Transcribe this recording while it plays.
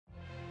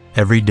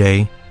Every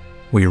day,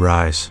 we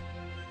rise,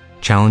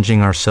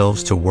 challenging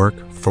ourselves to work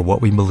for what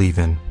we believe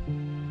in.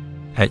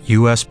 At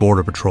U.S.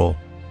 Border Patrol,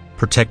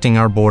 protecting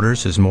our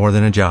borders is more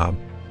than a job.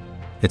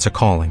 It's a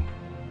calling.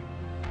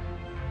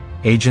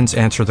 Agents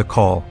answer the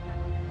call,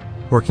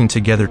 working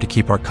together to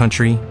keep our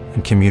country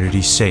and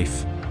communities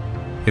safe.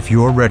 If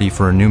you are ready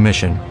for a new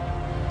mission,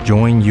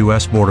 join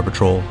U.S. Border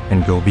Patrol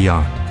and go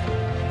beyond.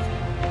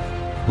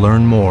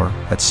 Learn more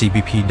at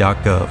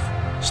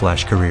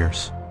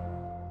cbp.gov/careers.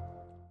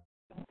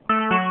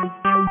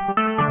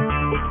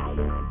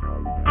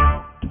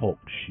 Talk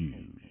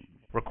shoes.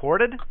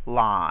 Recorded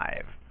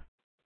live.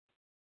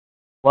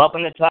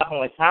 Welcome to Talking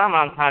with Tom.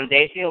 I'm Tom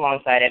Dacey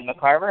alongside Ed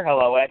McCarver.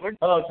 Hello, Edward.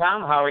 Hello,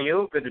 Tom. How are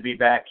you? Good to be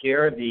back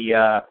here. Is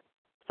it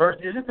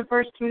the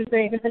first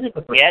Tuesday? This is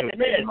the first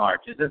Tuesday in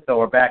March. Is it? So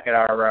we're back at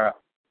our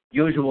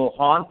usual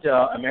haunt,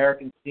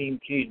 American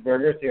Steamed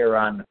Cheeseburgers here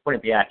on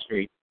Quinnipiac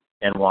Street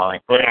in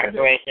Wallingford. And our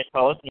gracious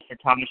host, Mr.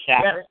 Thomas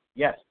Schaffer.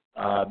 Yes.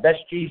 Best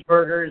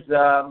cheeseburgers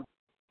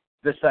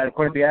this side of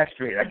Quinnipiac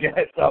Street, I guess.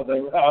 So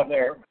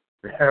they're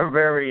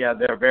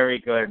very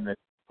good, and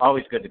it's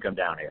always good to come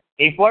down here.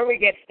 Before we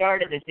get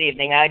started this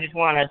evening, I just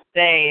want to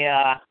say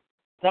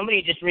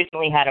somebody just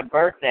recently had a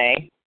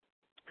birthday.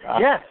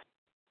 Yes.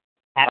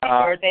 Happy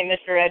birthday,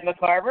 Mr. Ed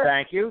McCarver.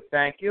 Thank you.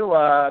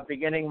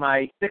 Beginning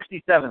my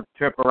 67th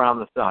trip around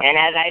the sun. And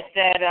as I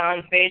said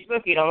on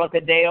Facebook, you don't look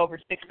a day over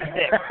 66.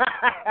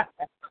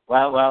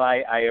 Well,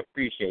 I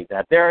appreciate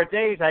that. There are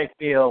days I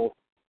feel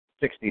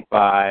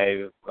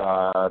 65. There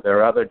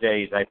are other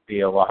days I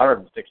feel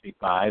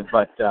 165.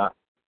 But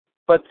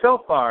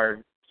so far,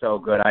 so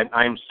good.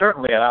 I'm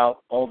certainly a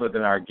lot older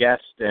than our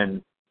guest,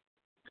 and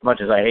as much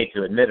as I hate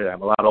to admit it,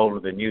 I'm a lot older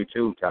than you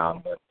too,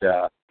 Tom. But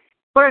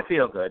I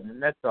feel good,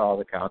 and that's all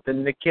that counts.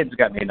 And the kids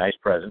got me a nice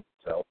present.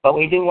 So. But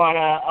we do want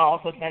to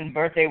also send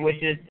birthday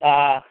wishes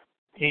to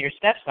your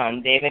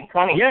stepson, David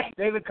Cunningham. Yes,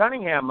 David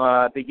Cunningham,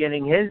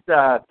 beginning his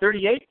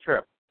 38th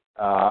trip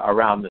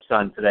around the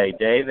sun today.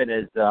 Dave and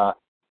his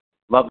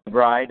lovely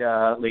bride,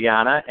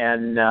 Liana,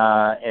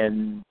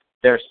 and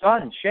their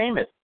son,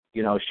 Seamus.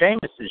 You know,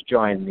 Seamus has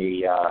joined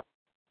the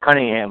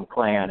Cunningham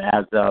clan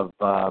as of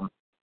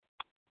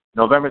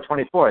November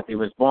 24th. He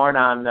was born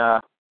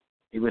on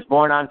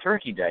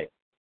Turkey Day.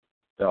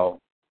 So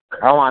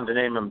I wanted to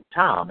name him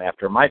Tom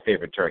after my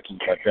favorite turkey,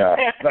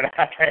 but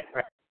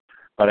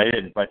I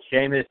didn't. But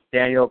Seamus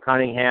Daniel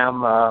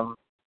Cunningham,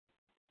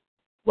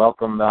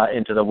 welcome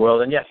into the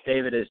world. And yes,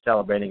 David is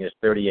celebrating his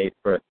 38th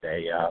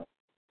birthday.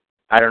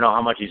 I don't know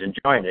how much he's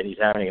enjoying it. He's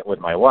having it with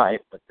my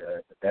wife, but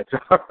that's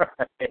all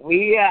right.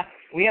 We have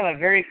a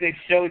very good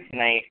show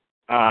tonight.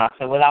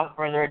 So without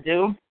further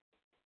ado,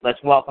 let's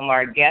welcome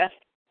our guest,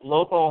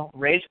 local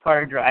race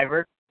car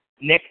driver,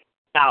 Nick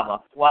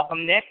Salva.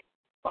 Welcome, Nick.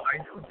 We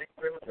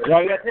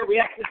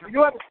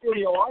do have a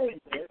studio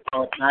audience here,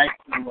 so it's nice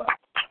to,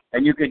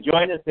 and you could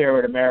join us here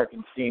at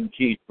American Steamed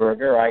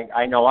Cheeseburger.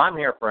 I know I'm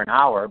here for an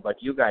hour, but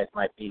you guys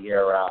might be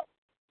here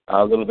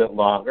a little bit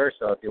longer.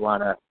 So if you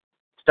want to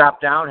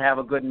stop down, have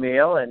a good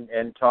meal,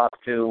 and talk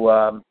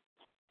to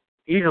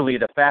easily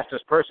the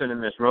fastest person in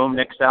this room,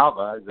 Nick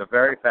Salva, is a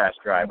very fast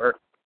driver.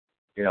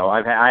 You know,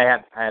 I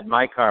have had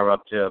my car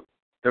up to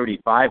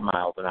 35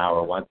 miles an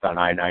hour once on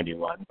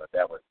I-91, but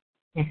that was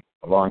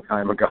a long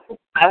time ago.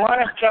 I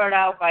want to start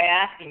out by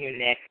asking you,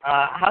 Nick,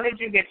 how did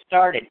you get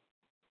started?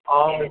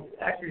 It's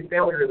actually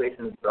family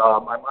relations.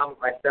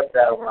 My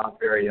stepdad was around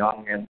very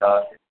young, and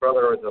his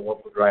brother was a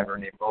local driver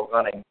named Bo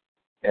Gunning,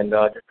 and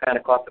just kind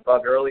of caught the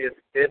bug early as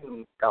a kid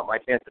and got my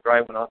chance to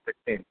drive when I was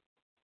 16.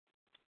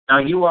 Now,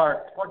 you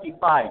are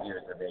 25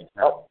 years of age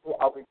now.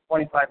 I'll be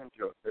 25 in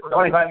June.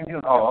 25 in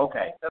June? Oh,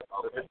 okay. Just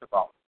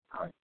about.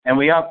 All right. And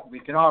we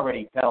can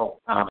already tell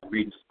Tom and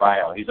read his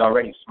bio. He's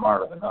already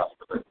smarter than us.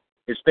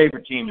 His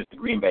favorite team is the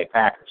Green Bay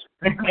Packers.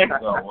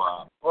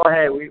 Well,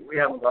 hey, we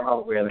haven't gone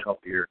all the way in a couple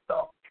of years,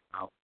 so.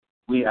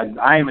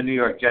 I am a New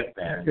York Jets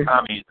fan, and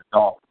Tommy's a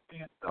Dolphins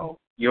fan, so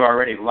you're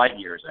already light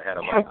years ahead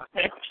of us.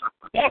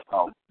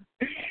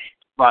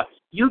 But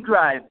you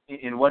drive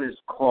in what is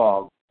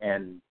called,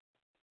 and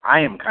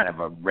I am kind of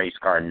a race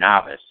car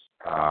novice,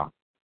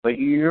 but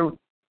you're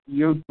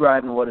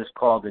driving what is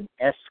called an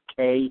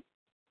SK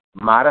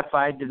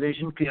modified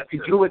division. Could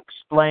you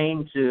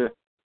explain to...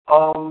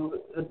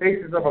 The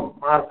basis of a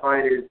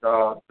modified is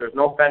there's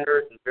no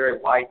fenders, it's a very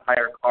wide,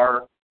 higher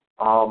car.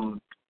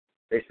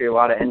 They say a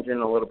lot of engine,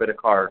 a little bit of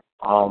car.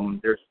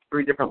 There's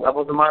 3 different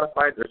levels of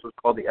modified. There's what's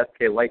called the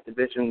SK Light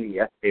Division,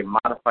 the SK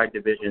Modified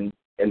Division,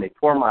 and the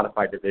Tour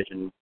Modified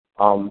Division.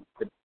 The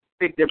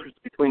big difference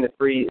between the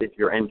 3 is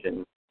your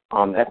engine.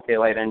 The SK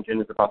Light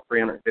engine is about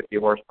 350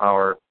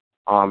 horsepower.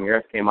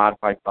 Your SK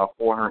Modified is about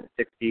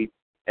 460,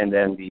 and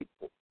then the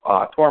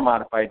Tour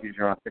Modified is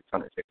around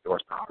 660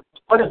 horsepower.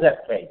 What does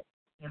that say?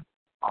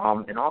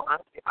 In all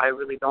honesty, I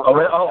really don't know.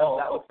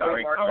 That was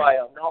sorry. It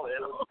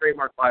was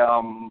trademarked by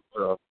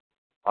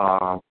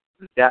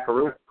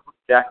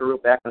Jackaroo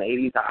back in the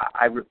 80s.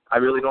 I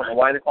really don't know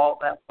why they call it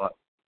that, but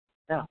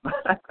yeah.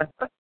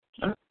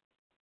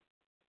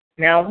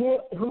 Now,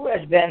 who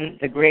has been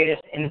the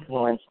greatest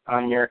influence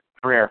on your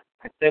career?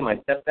 I'd say my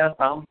stepdad,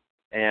 Tom,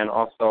 and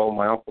also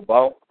my Uncle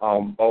Bo.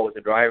 Bo was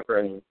a driver,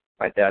 and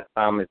my dad,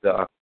 Tom, has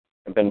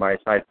been by his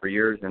side for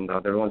years, and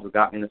they're the ones who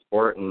got me in the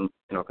sport and,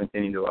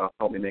 continue to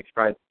help me make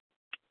strides.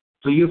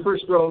 So you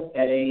first drove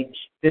at age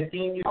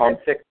 15, you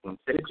said? 16.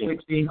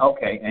 16,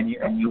 okay, and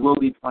you will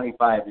be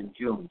 25 in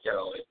June,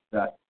 so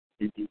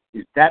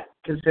is that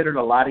considered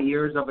a lot of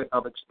years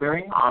of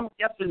experience?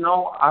 Yes and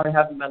no. I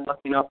haven't been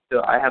lucky enough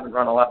I haven't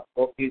run a lot of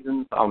full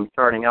seasons.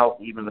 Starting out,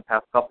 even the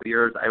past couple of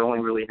years, I only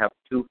really have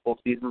 2 full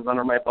seasons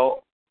under my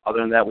belt. Other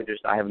than that,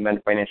 I haven't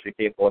been financially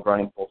capable of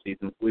running full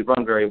seasons. We've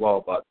run very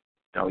well, but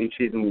each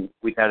season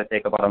we've had to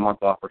take about a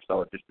month off or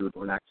so just due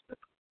to an accident.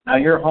 Now,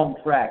 your home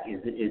track,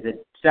 is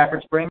it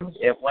Stafford Springs?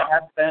 It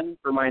has been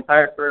for my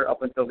entire career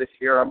up until this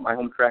year. My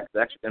home track is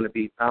actually going to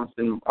be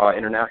Thompson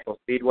International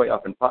Speedway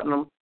up in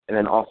Putnam, and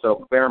then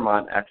also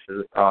Claremont,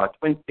 actually,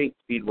 Twin State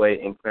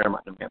Speedway in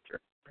Claremont, New Hampshire.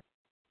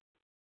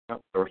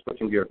 So we're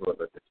switching gears a little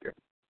bit this year.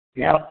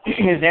 Now,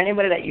 is there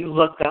anybody that you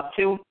looked up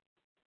to?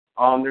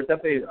 There's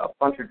definitely a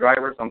bunch of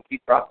drivers.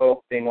 Keith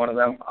Rocco being one of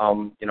them.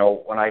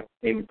 When I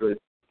came to,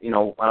 when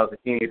I was a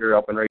teenager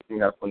up in racing,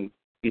 that's when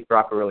Keith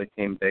Rocco really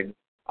came big.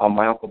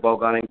 My Uncle Bo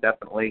Gunning,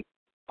 definitely.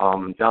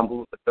 John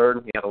Booth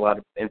III, he had a lot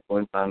of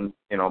influence on,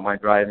 my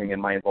driving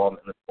and my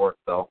involvement in the sport.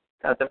 So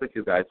that's definitely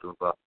 2 guys who've.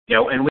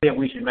 And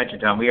we should mention,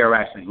 Tom, we are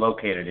actually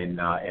located in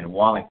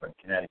Wallingford,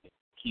 Connecticut.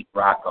 Keith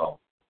Rocco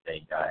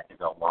is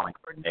a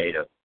Wallingford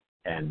native,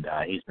 and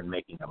he's been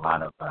making a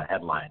lot of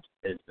headlines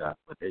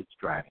with his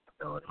driving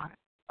ability.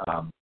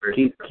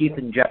 Keith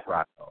and Jeff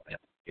Rocco,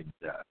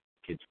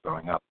 kids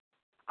growing up.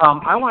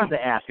 I wanted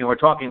to ask, we're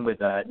talking with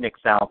Nick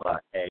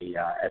Salva, a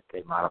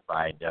SK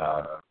modified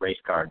race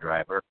car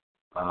driver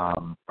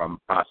from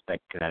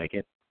Prospect,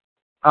 Connecticut.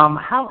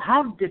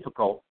 How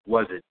difficult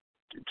was it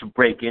to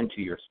break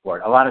into your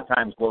sport? A lot of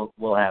times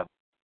we'll have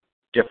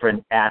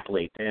different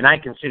athletes, and I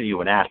consider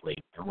you an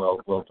athlete, and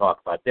we'll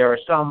talk about. There are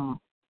some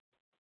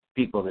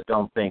people that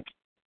don't think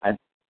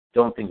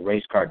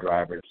race car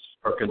drivers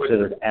are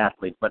considered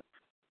athletes, but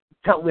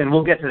and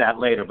we'll get to that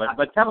later.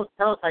 But tell us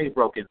how you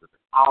broke into this.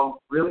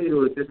 Really, it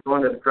was just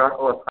going to the track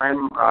all the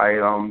time.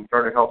 I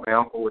started helping my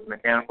uncle with the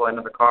mechanical end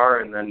of the car,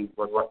 and then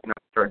was lucky enough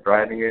to start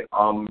driving it.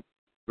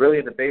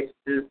 Really, the basis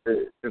is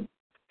to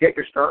get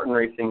your start in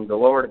racing. The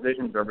lower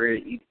divisions are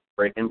very easy to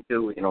break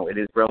into. It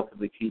is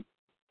relatively cheap.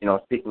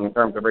 Speaking in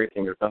terms of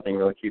racing, there's nothing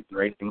really cheap in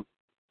racing.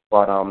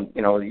 But,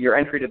 your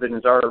entry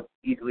divisions are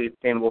easily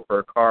obtainable for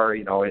a car.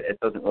 It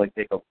doesn't really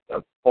take a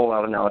whole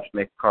lot of knowledge to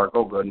make a car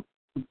go good.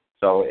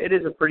 So it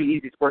is a pretty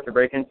easy sport to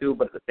break into,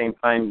 but at the same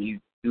time, you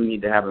do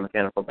need to have a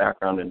mechanical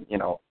background and,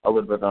 a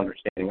little bit of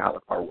understanding how the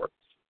car works.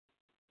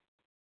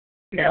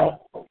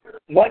 Now,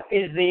 what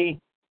is the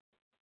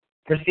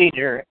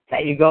procedure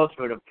that you go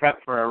through to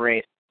prep for a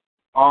race?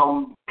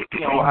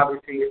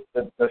 Obviously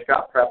the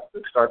shop prep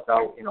that starts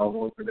out,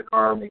 going through the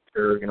car, make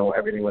sure,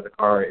 everything with the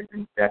car is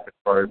intact as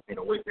far as,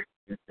 weight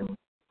distribution.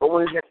 But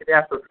when we get to the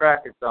actual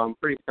track, it's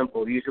pretty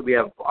simple. Usually we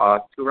have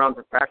 2 rounds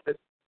of practice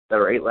that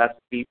are 8 laps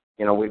deep.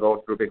 We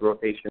go through a big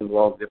rotation of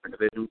all the different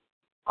divisions.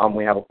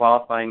 We have a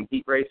qualifying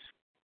heat race,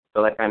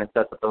 so that kind of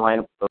sets up the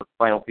lineup for the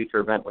final feature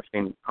event, which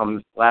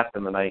comes last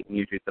in the night, and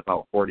usually it's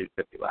about 40 to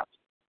 50 laps.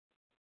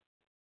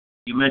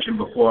 You mentioned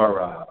before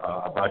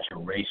about your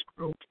race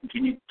crew.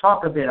 Can you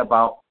talk a bit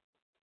about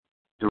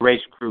the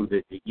race crew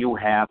that you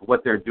have,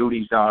 what their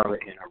duties are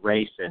in a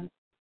race, and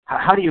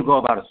how do you go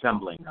about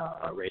assembling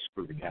a race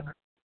crew together?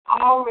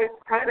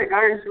 It's kind of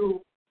guys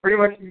who pretty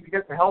much you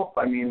get the help.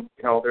 I mean,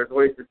 there's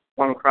always this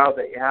one crowd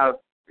that you have,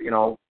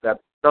 that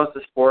does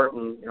the sport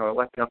and,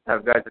 lucky enough to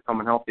have guys that come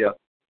and help you.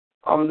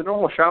 The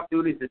normal shop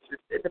duties,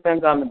 it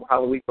depends on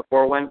how the week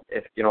before went.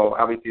 If,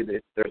 obviously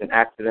if there's an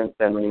accident,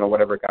 then,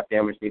 whatever got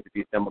damaged needs to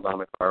be assembled on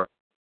the car.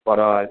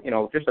 But,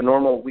 just a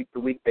normal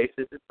week-to-week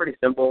basis, it's pretty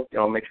simple.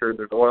 Make sure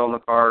there's oil in the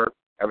car,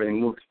 everything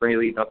moves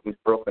freely, nothing's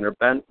broken or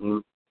bent,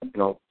 and,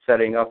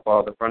 setting up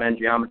the front-end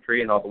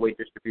geometry and all the weight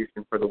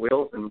distribution for the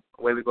wheels, and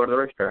away we go to the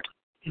racetrack.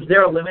 Is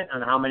there a limit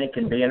on how many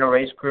can be in a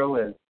race crew?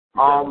 As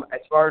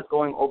far as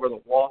going over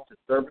the wall to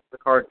service the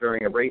car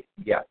during a race,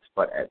 yes.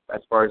 But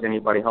as far as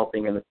anybody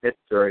helping in the pits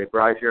or a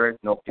garage area,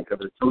 no.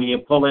 So when you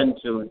pull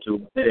into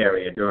the pit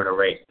area during a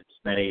race, it's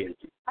many.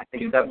 I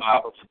think 7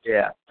 people.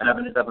 Yeah,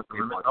 7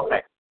 people.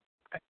 Okay.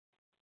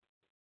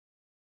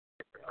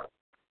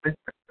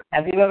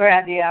 Have you ever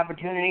had the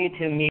opportunity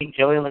to meet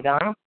Joey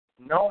Logano?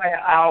 No,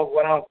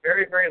 when I was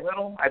very, very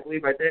little, I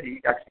believe I did.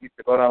 He actually used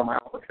to go down to my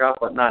uncle's shop,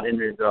 but not in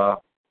his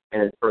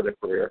further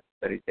career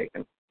that he's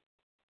taken.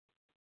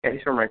 Yeah,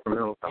 he's from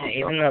Middletown. Yeah,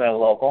 he's another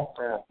local.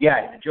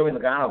 Yeah, Joey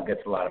Logano gets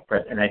a lot of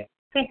press, and I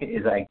think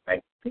I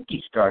think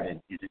he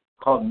started. Is it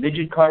called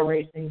midget car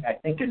racing? I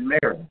think in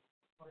Maryland.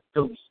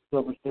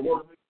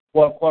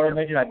 Quarter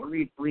midget. I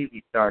believe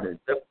he started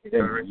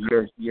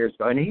years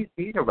ago, and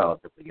he's a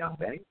relatively young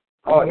man.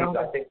 I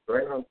think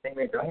right around the same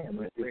age I am.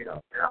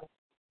 Yeah.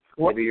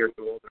 Maybe a year or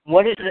two older.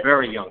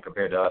 Very young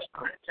compared to us.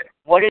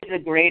 What is the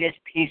greatest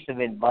piece of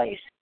advice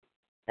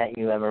that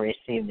you ever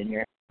received in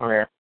your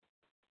career?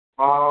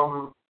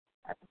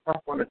 I That's a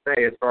tough one to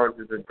say as far as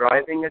is it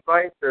driving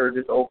advice or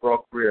just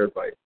overall career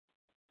advice.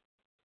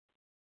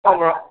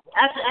 Overall,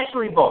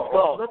 actually both.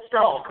 Well, let's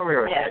start with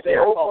career. The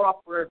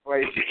overall career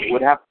advice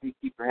would have to be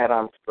keep your head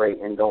on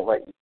straight and don't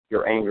let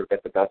your anger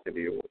get the best of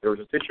you. There was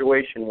a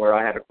situation where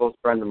I had a close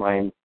friend of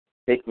mine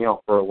take me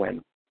out for a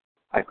win.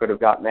 I could have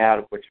got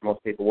mad, which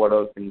most people would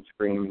have, and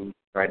scream,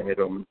 try to hit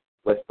him,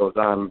 list goes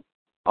on.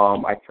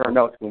 I turned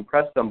out to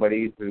impress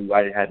somebody who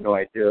I had no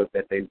idea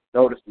that they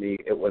noticed me.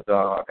 It was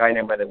a guy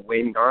named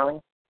Wayne Darling.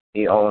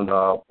 He owned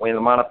Wayne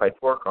the Modified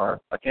tour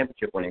car, a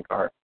championship-winning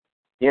car.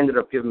 He ended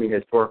up giving me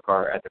his tour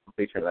car at the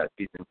completion of that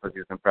season because he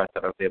was impressed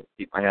that I was able to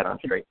keep my head on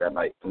straight that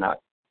night and not,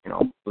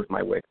 lose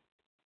my wig.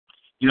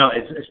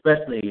 It's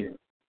especially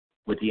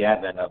with the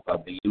advent of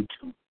the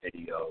YouTube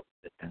videos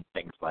and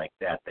things like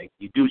that,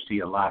 you do see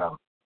a lot of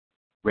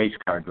race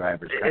car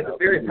drivers. It's a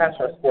very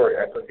passionate sport.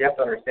 Because you have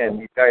to understand,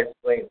 these guys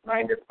play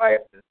 9 to 5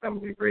 to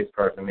assemble these race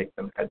cars and make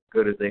them as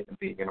good as they can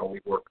be.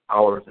 We work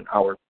hours and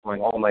hours,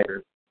 going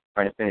all-nighters,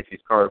 trying to finish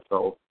these cars.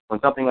 So when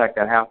something like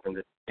that happens,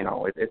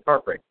 it's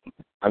heartbreaking.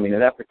 I mean, in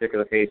that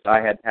particular case,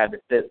 I had to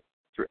sit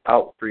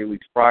out 3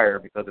 weeks prior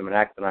because of an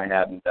accident I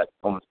had and that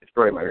almost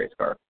destroyed my race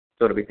car.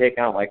 So to be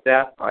taken out like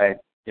that, I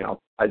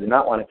did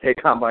not want to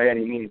take on by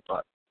any means.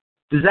 But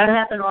does that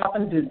happen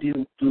often?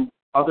 Do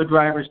other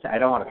drivers? I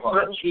don't want to call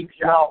it a cheap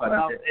shot.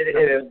 No,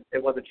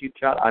 it was a cheap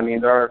shot. I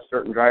mean, there are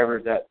certain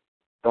drivers that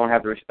don't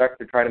have the respect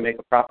to try to make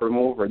a proper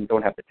move or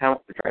don't have the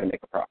talent to try to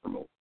make a proper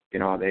move.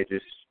 They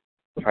just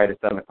try to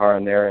send the car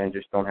in there and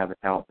just don't have the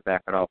talent to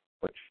back it up,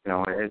 which,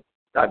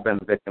 I've been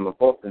the victim of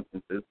both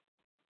instances.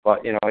 But,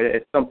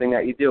 it's something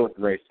that you deal with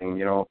in racing,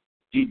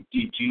 Did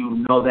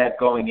you know that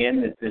going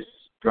in that this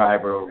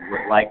driver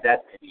would like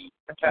that? Maybe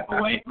keep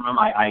away from him?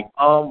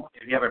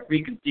 Did you have a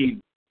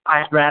preconceived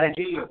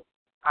strategy?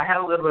 I had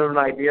a little bit of an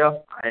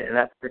idea. In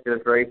that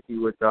particular race, he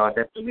was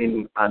definitely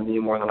leaning on me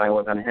more than I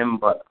was on him,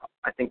 but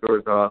I think there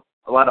was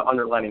a lot of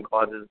underlining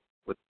clauses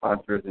with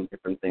sponsors and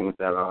different things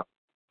that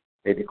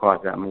maybe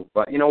caused that move.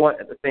 But you know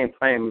what? At the same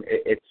time,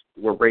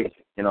 we're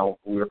racing.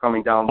 We were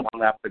coming down 1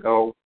 lap to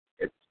go.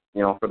 It's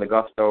for the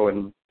gusto,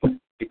 and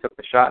he took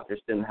the shot.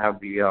 Just didn't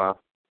have enough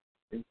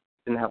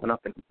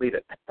to complete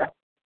it.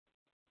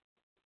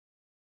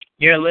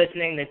 You're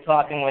listening to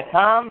Talking with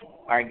Tom.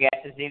 Our guest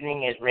this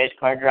evening is race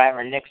car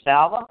driver Nick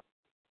Salva.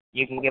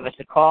 You can give us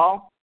a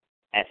call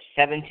at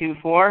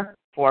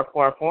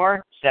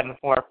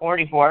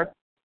 724-444-7444.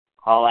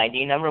 Call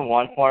ID number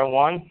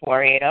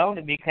 141480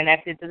 to be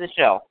connected to the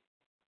show.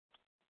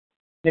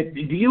 Do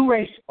you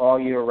race all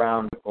year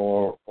round,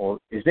 or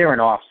is there an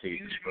off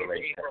season for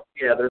racing?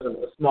 Yeah, there's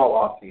a small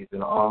off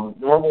season.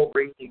 Normal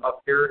racing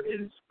up here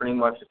is pretty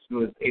much as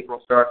soon as April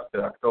starts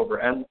to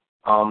October ends.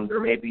 There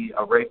may be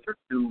a race or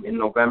two in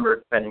November,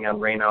 depending on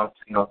rainouts,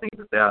 things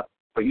like that.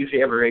 But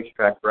usually every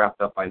racetrack's wrapped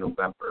up by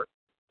November.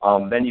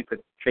 Then you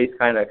could chase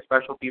kind of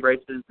specialty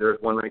races. There's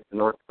one race in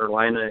North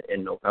Carolina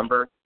in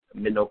November,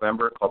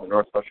 mid-November, called the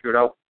North South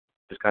Shootout,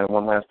 just kind of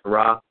one last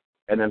hurrah.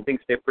 And then things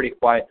stay pretty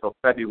quiet till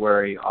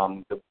February.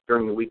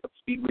 During the week of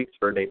Speed Weeks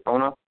for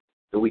Daytona,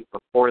 the week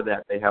before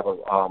that they have a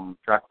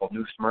track called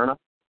New Smyrna.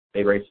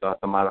 They race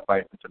some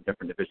modified in some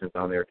different divisions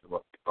down there to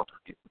look for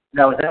season.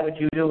 Now, is that what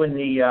you do in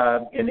the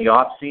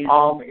off season?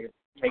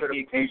 Take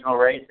the occasional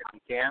race if you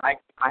can. I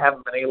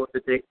haven't been able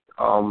to take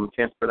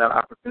chance for that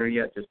opportunity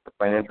yet, just for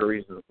financial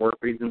reasons, work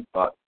reasons.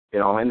 But in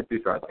the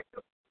future, I'd like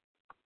to.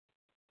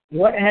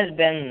 What has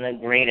been the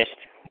greatest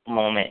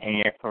moment in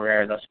your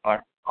career thus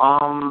far?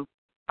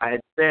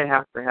 I'd say I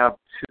have to have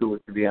two,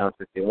 to be honest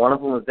with you. One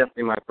of them was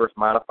definitely my first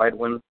modified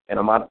win in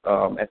a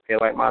SK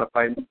Light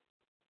modified.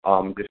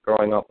 Just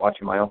growing up,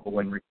 watching my uncle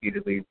win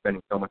repeatedly,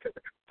 spending so much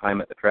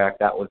time at the track,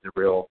 that was the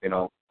real,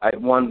 I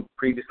won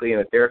previously in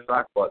a dare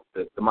stock, but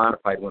the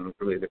modified one was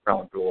really the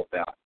crown jewel of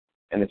that.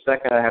 And the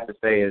second I have to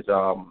say is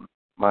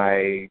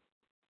my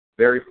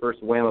very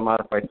first win in a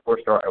modified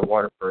 4-star at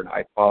Waterford.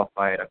 I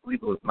qualified, I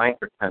believe it was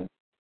 9th or 10th.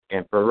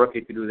 And for a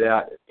rookie to do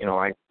that,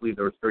 I believe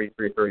there was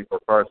 33, 34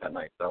 cars that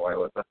night, so I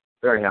was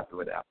very happy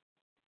with that.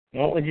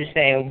 What would you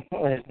say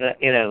was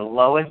either the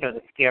lowest or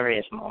the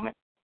scariest moment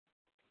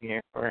in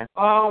your career?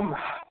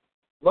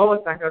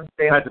 Lowest I could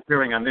say. Besides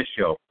appearing on this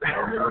show.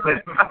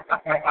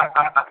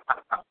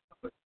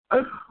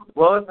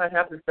 Lowest I'd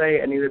have to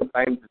say, any of the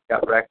times it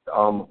got wrecked,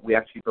 we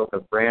actually built a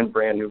brand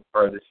new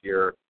car this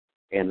year,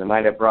 and the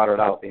night I brought it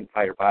out, the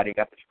entire body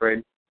got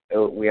destroyed.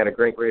 We had a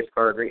great race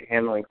car, a great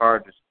handling car,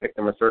 just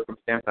victim of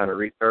circumstance on a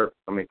restart.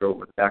 Somebody drove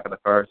over the back of the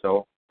car,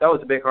 so that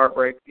was a big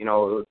heartbreak. It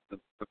was the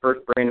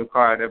first brand new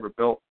car I'd ever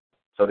built,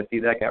 so to see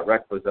that get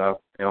wrecked was,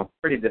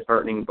 pretty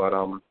disheartening. But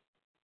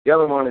the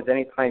other one is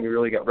anytime you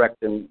really get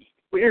wrecked, and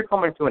when you're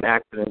coming to an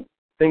accident,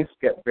 things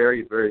get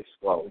very, very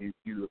slow.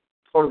 You're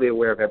totally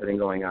aware of everything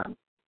going on.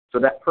 So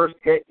that first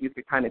hit, you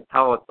could kind of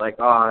tell it's like,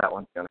 oh, that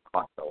one's going to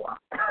cost a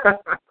lot.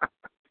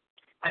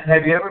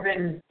 Have you ever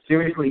been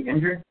seriously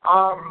injured?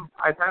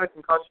 I've had a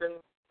concussion.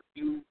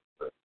 I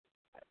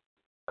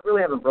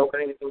really haven't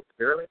broken anything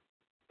severely.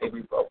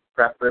 Maybe a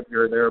cracked rib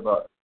here or there,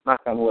 but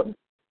knock on wood,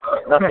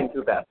 nothing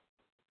too bad.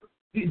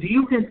 Do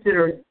you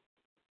consider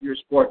your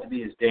sport to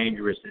be as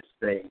dangerous as,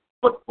 say,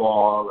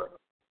 football or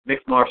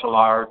mixed martial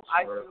arts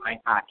or ice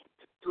hockey?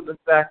 To the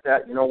fact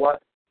that, you know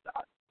what,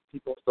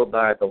 people still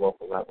die at the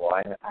local level.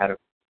 I had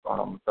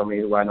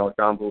somebody who I know,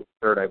 John Booth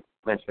III, I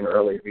mentioned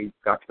earlier, he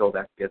got killed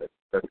actually at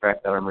the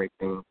track that I'm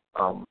racing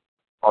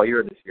all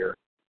year this year.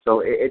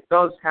 So it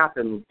does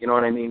happen, you know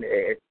what I mean?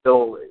 It's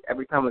still,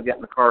 every time we get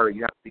in the car,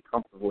 you have to be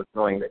comfortable with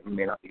knowing that you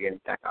may not be getting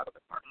back out of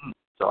the car.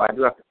 So I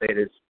do have to say it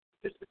is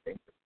just the same.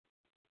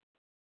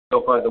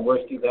 So far, the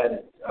worst you've had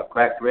is a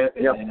cracked rib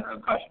and a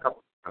concussion.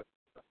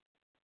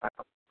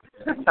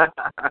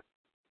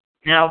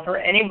 Now, for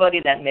anybody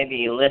that may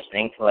be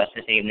listening to us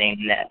this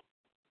evening that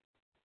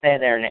say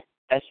they're an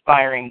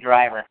aspiring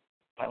driver,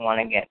 might want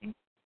to get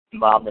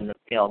involved in the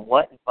field,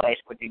 what advice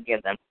would you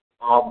give them?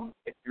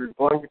 If you're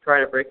going to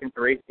try to break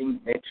into racing,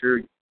 make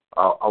sure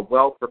a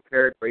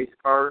well-prepared race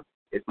car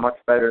is much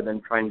better than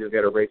trying to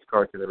get a race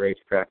car to the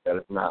racetrack that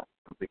is not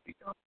completely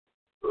done.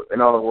 In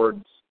other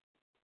words,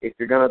 if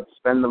you're going to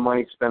spend the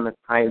money, spend the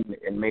time,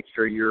 and make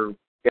sure you're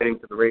getting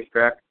to the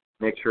racetrack,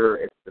 make sure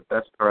it's the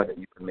best car that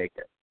you can make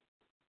it.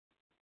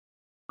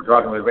 We're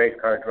talking with race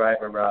car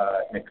driver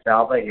Nick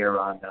Salva here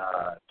on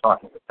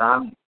Talking with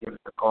Tom. Give us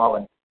a call.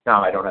 And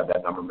Tom, I don't have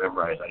that number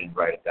memorized. I didn't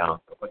write it down.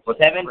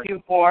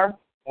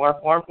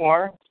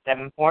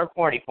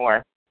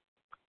 724-444-7444.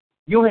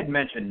 You had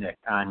mentioned, Nick,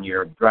 on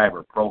your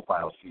driver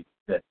profile sheet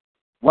that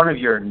one of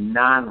your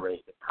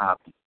non-racing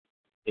hobbies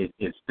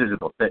is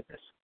physical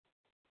fitness.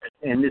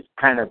 And this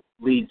kind of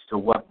leads to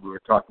what we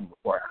were talking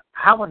before.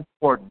 How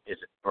important is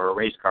it for a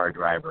race car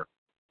driver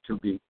to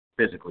be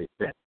physically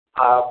fit?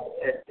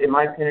 In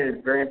my opinion,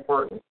 it's very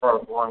important as far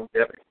as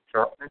longevity and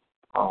sharpness.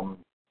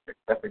 It's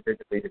definitely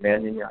physically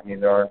demanding. I mean,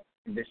 there are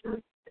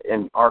conditions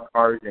in our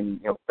cars, and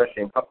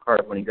especially in cup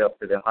cars, when you get up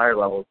to the higher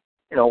levels,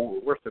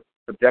 we're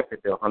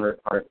subjected to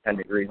 100, 110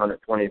 degree,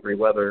 120 degree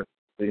weather.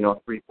 With,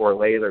 3-4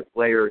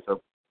 layers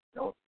of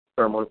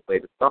thermal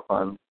insulated stuff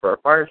on for our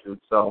fire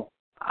suits. So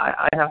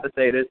I have to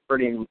say it is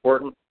pretty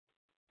important.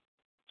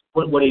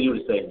 What do you do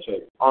to stay in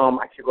shape? I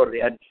actually go to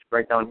the Edge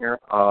right down here,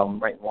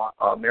 right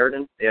in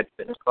Meriden, the Edge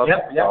Fitness Club.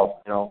 Yep.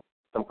 So,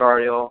 some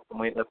cardio, some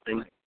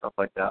weightlifting, stuff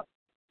like that.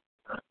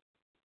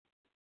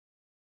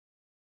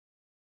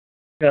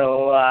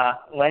 So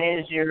when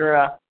is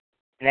your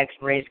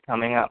next race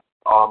coming up?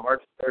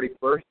 March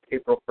 31st,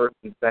 April 1st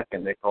and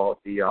 2nd. They call it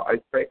the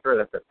Icebreaker.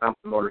 That's at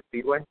Thompson Motor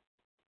Speedway.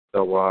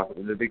 So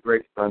there's a big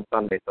race on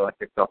Sunday, so that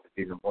kicks off the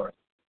season for us.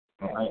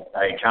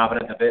 Are you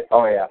confident of it?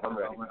 Oh, yeah, I'm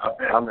ready.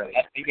 I'm ready.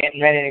 You're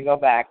getting ready to go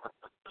back.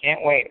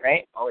 Can't wait,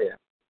 right? Oh, yeah.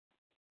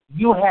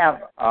 You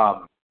have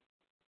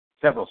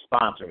several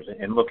sponsors,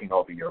 and looking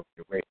over your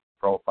race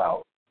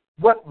profile,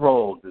 what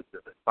role does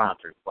the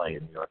sponsors play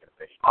in the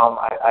organization?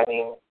 I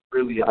mean,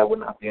 really, I would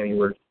not be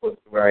anywhere close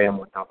to where I am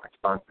without my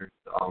sponsors.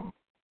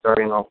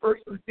 Starting off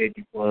first with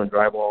JG Pullen and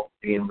Drywall,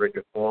 Dean and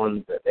Bridget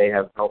Pullen, that they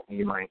have helped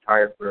me my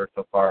entire career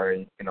so far,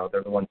 and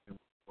they're the ones who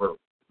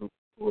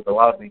have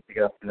allowed me to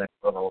get up to the next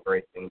level of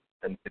racing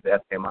and to the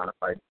SK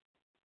Modified.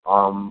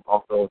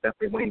 Also,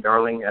 definitely Wayne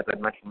Darling, as I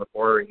mentioned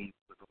before, he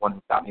was the one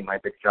who got me my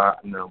big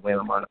shot in the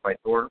Wayland Modified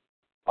Tour.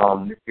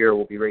 This year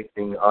we'll be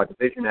racing a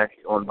division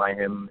actually owned by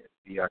him,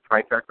 the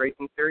Tri-Track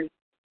Racing Series.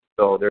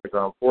 So there's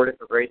 4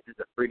 different races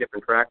at 3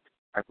 different tracks.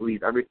 I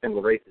believe every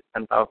single race is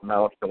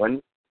 $10,000 to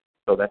win.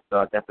 So that's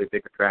definitely a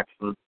big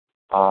attraction.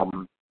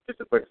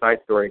 Just a quick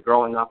side story.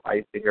 Growing up, I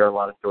used to hear a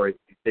lot of stories,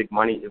 these big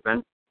money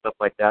events, stuff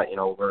like that,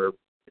 where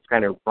it's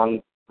kind of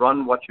run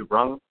what you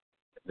brung,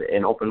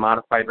 an open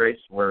modified race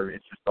where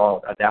it's just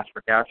all a dash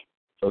for cash.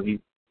 So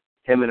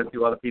him and a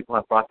few other people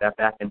have brought that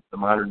back into the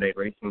modern day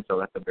racing, so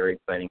that's a very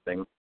exciting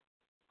thing.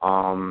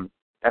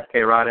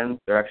 FK Rod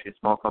Ends, they're actually a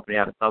small company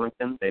out of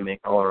Southington. They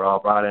make all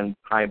our rod ends,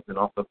 hives, and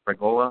also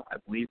Fregola, I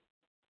believe.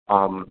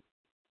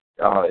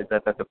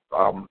 That's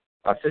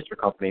a sister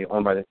company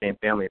owned by the same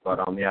family,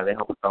 but they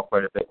help us out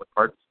quite a bit with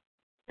parts.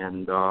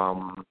 And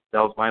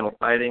Dell's Vinyl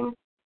Siding,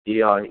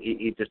 he's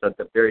just a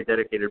very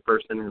dedicated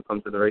person who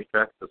comes to the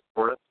racetrack to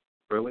support us,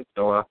 really.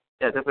 So,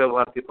 definitely a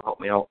lot of people help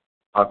me out.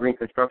 Green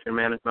Construction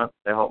Management,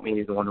 they helped me.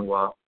 He's the one who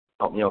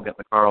helped me out get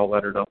the car all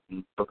lettered up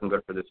and looking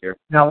good for this year.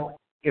 Now,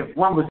 if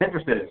one was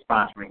interested in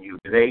sponsoring you,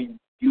 do they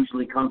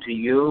usually come to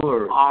you?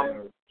 Or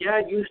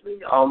yeah,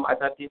 usually. I've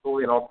had people,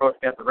 approach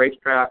me at the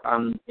racetrack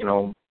on,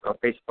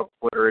 Facebook,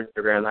 Twitter,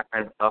 Instagram, that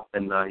kind of stuff.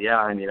 And,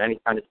 any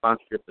kind of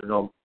sponsorship,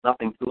 there's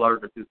nothing too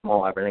large or too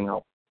small, everything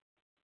else.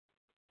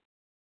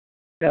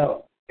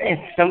 So if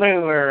somebody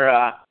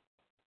were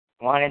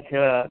wanted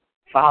to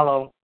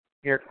follow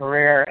your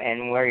career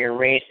and where you're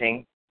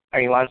racing,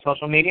 are you on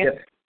social media?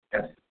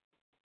 Yes.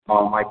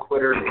 My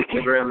Twitter and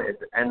Instagram is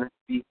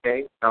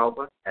NBK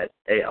Salva,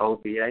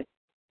 SALVA,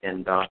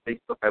 and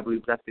Facebook, I believe,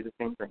 is actually the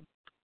same thing.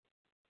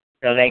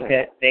 So they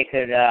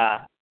could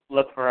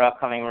look for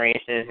upcoming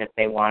races if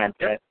they wanted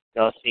to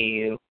go see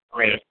you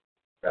race.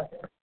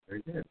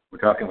 Very good. We're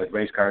talking with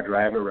race car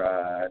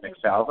driver Nick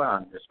Salva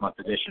on this month's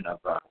edition of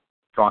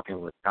Talking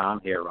with Tom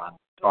here on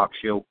Talk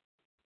Show.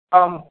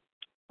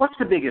 What's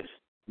the biggest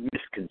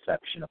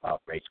misconception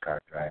about race car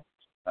drivers?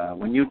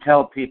 When you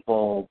tell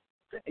people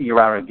you're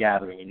out at a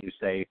gathering and you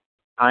say,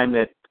 I'm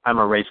a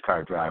race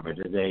car driver,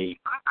 do they?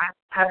 I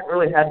haven't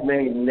really had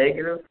many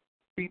negative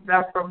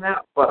feedback from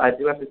that, but I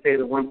do have to say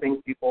the one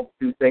thing people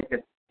do think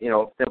it's,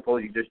 simple.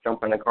 You just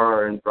jump in a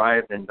car and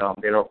drive, and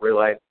they don't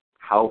realize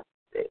how,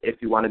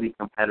 if you want to be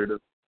competitive,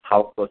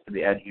 how close to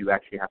the edge you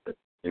actually have to,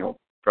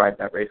 drive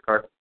that race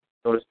car,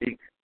 so to speak.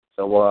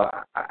 So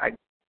I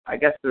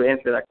guess the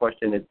answer to that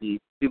question is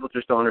people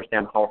just don't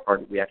understand how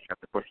hard we actually have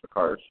to push the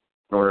cars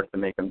in order to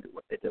make them do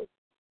what they do.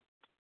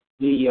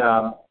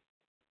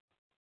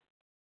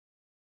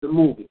 The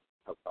movie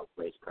of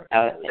race cars.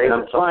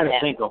 I'm trying to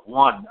think of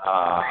one.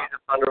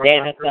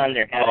 Days of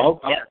Thunder.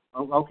 Okay.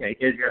 Okay.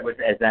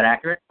 Is that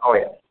accurate? Oh,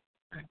 yeah.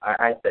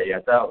 I say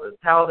yes.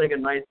 Talladega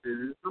Nights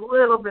is a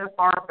little bit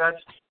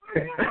far-fetched.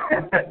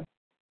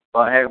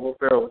 But, hey, we'll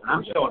fair with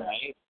I'm showing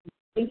that.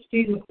 Didn't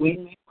Steve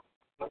McQueen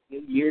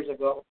years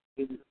ago?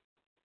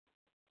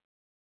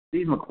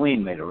 Steve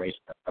McQueen made a race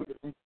car.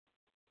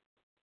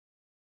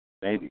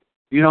 Maybe.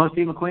 You know who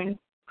Steve McQueen is?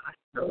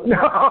 No.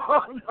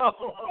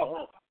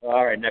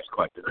 All right, next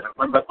question.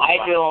 I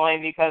do only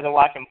because of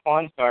watching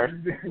Pawn Stars.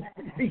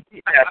 He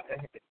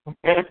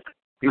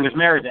was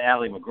married to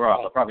Ally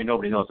McGraw, but probably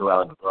nobody knows who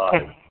Ally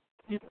McGraw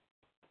is.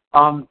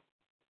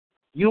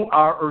 You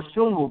are, or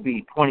soon will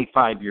be,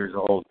 25 years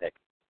old, Nick.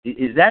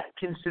 Is that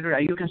considered?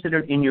 Are you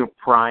considered in your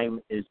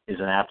prime as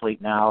an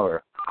athlete now,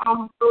 or?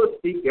 So to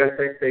speak, yes.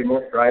 I say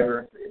most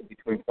drivers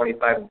between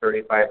 25 and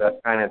 35.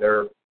 That's kind of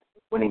their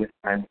winning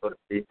time, so to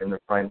speak, in their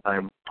prime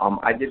time.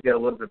 I did get a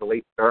little bit of a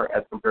late start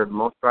as compared to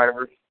most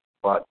drivers,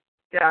 but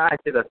yeah, I'd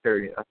say that's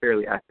a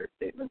fairly accurate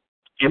statement.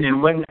 And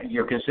then when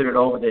you're considered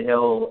over the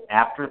hill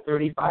after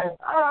 35?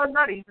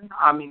 Not even.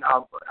 I mean,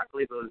 I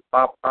believe it was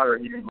Bob Potter.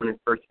 He didn't win his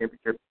first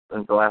championship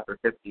until after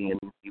 50, and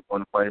he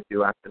won quite a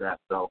few after that.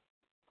 So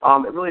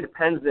it really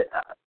depends.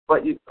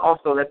 But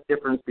also that's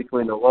difference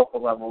between the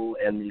local level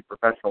and the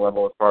professional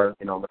level as far as,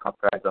 the cup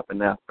guys up in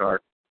NASCAR.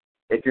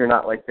 If you're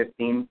not like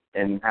 15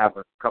 and have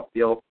a cup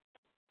deal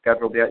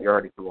scheduled yet, you're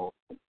already too old.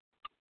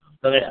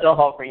 So there's still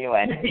hope for you,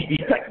 Ed.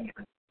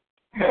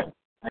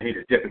 I need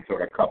a different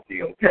sort of cup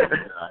deal.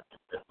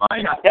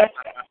 Mine.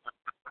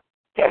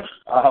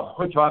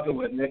 We're talking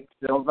with Nick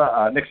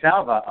Salva,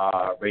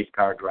 race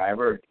car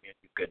driver. If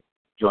you could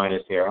join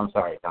us here. I'm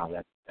sorry, Tom,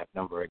 that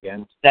number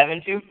again.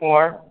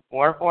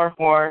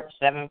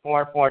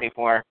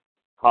 724-444-7444.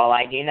 Call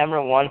ID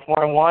number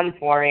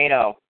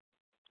 141480.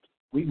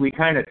 We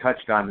kind of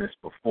touched on this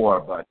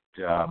before, but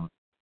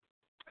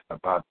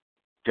about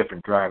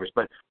different drivers.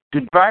 But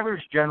do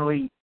drivers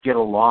generally get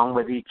along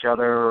with each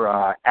other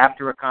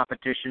after a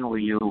competition? Will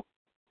you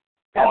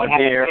have a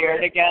beer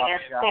together?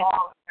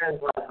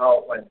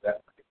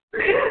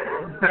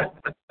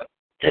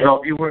 So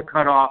if you were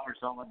cut off or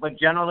something, but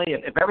generally,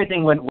 if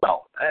everything went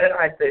well,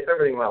 I'd say if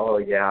everything went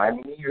well, yeah. I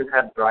mean, you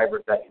had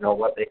drivers that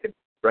they could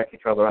wreck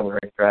each other on the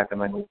racetrack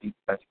and then be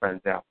best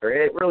friends after.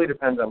 It really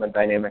depends on the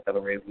dynamic of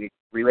the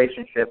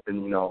relationship,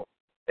 and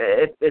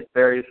it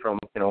varies from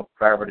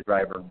driver to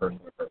driver and person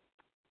to person.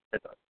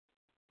 It does.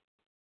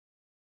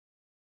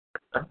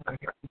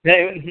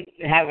 They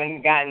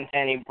haven't gotten to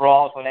any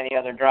brawls with any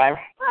other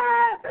driver.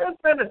 There's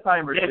been a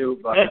time or two,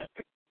 but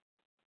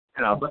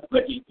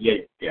but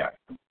yeah.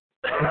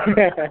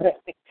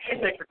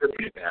 It could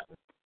be that.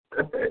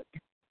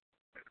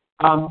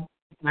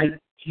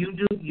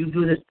 You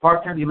do this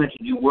part time. You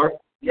mentioned you work.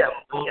 Yeah,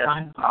 full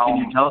time. Can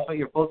you tell us what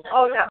your full time?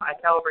 Oh yeah, I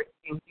calibrate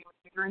CNC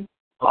machinery.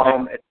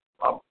 Okay. It's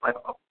a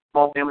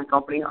small family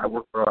company. I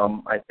work for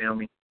my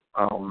family.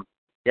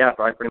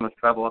 So I pretty much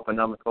travel up and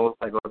down the coast.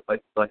 I go to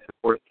places like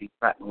Sikorsky,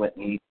 Pratt and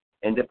Whitney,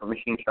 and different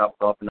machine shops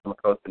up and down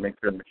the coast to make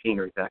sure the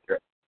machinery is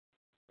accurate.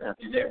 Yeah.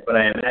 But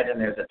I imagine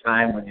there's a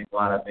time when you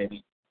want to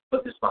maybe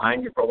put this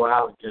behind you for a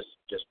while and just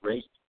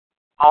race.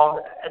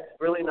 It's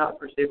really not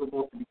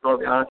perceivable, to be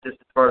totally honest.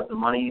 Just as far as the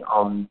money,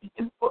 the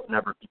input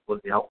never equals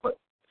the output.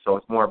 So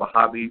it's more of a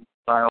hobby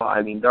style.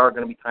 I mean, there are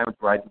going to be times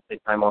where I can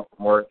take time off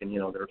from work, and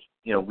there's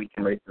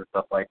weekend races and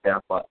stuff like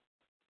that. But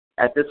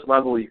at this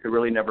level, you could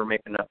really never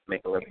make enough to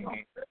make a living off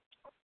it.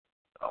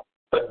 So.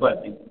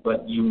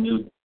 But you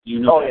knew.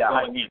 Oh yeah.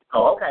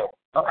 Oh okay.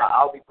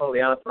 I'll be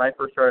totally honest. When I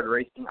first started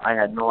racing, I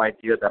had no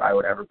idea that I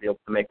would ever be able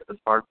to make it this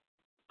far.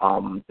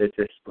 It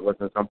just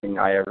wasn't something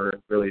I ever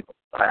really.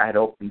 I had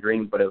hoped and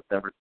dreamed, but it was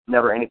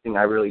never anything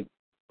I really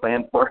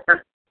planned for.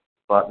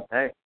 But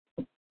hey,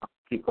 I'll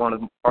keep going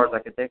as far as I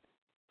can take.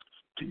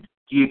 Do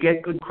you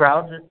get good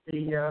crowds at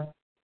the? I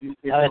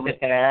was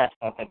just gonna ask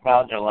what the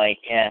crowds are like.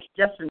 Yeah.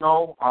 Yes and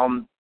no.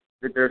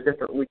 There's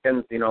different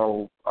weekends.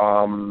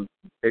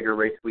 Bigger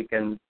race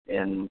weekends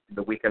and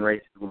the weekend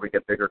races where we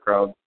get bigger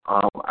crowds.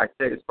 I'd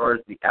say as far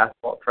as the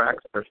asphalt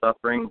tracks, they're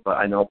suffering, but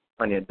I know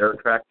plenty of dirt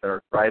tracks that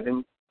are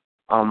thriving.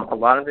 A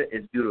lot of it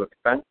is due to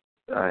expense.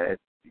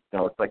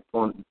 It's like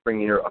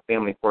bringing a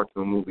family forward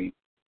to a movie.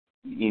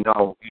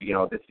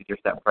 This is your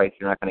set price.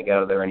 You're not going to get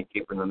out of there any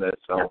cheaper than this.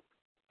 So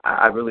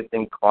I really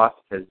think cost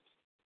has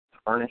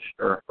tarnished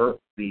or hurt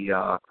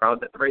the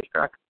crowds at the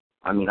racetrack.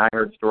 I mean, I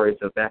heard stories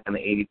of back in the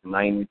 80s and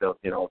 90s of,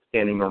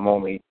 standing room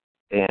only,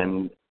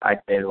 and I'd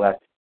say the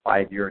last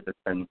 5 years it's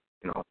been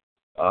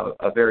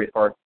a very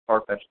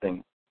far-fetched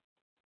thing.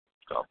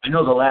 So I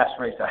know the last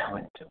race I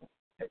went to,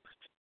 it was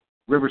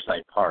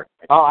Riverside Park.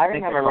 I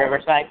remember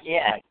Riverside.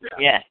 Yeah.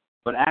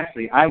 But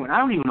actually, I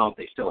don't even know if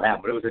they still have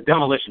it, but it was a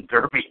demolition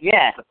derby.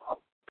 Yeah.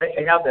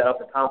 they have that up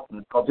at Thompson.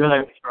 It's called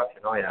Building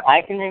Construction. Oh yeah.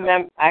 I can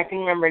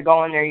remember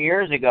going there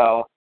years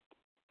ago,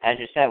 as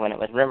you said, when it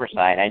was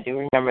Riverside. I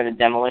do remember the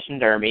demolition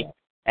derby,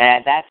 and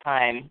at that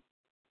time,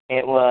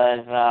 it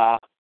was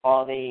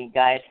all the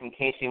guys from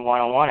KC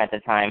 101 at the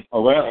time.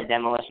 Oh, really? The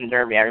demolition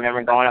derby. I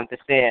remember going up to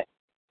see it.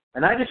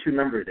 And I just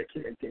remember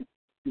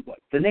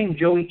the name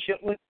Joey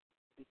Chitwood.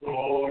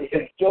 Oh,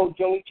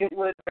 Joey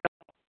Chitwood.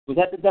 Was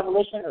that the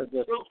demolition or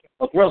the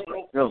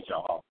Thrill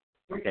Show?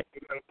 Okay.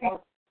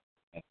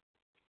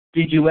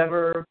 Did you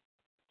ever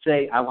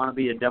say, I want to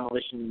be a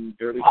demolition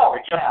derby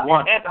driver? Just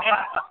once.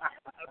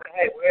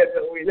 Hey,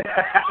 we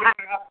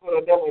asked for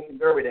a demolition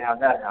derby to have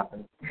that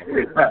happen.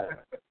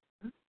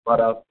 But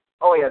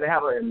they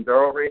have an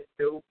enduro race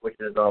too, which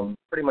is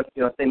pretty much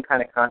same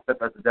kind of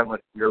concept as the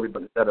demolition derby,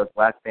 but instead of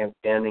last man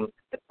standing,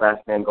 it's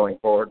last man going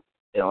forward.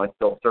 It's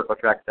still a circle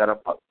track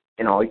setup.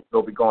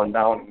 They'll be going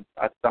down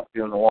and stuff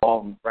you in the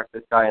wall and wreck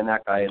this guy and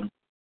that guy.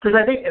 Because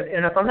I think,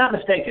 and if I'm not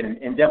mistaken,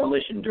 in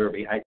demolition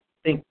derby, I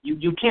think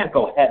you can't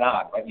go head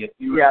on, right?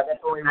 Yeah,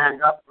 that's only right.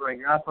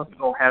 You're not supposed to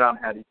go head on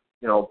head.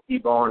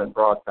 T-bone and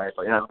broadside,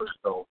 but you're not supposed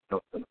to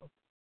go.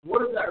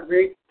 What is that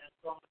race?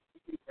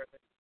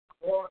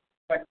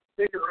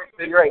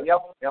 Figure eight.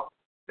 Yep.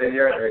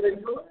 Figure eight.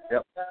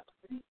 Yep.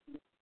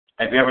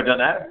 Have you ever done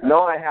that?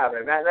 No, I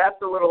haven't.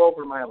 That's a little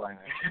over my line.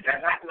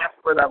 That's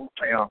where that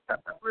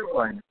that's my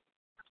line.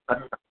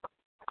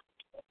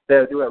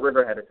 They do at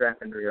Riverhead, a track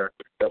in New York.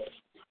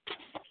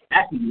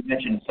 Actually, you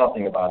mentioned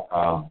something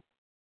about,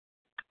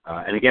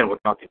 and again, we're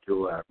talking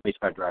to race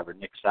car driver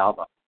Nick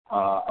Salva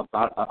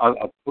about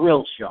a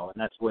thrill show, and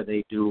that's where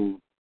they do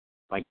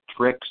like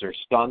tricks or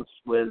stunts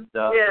with.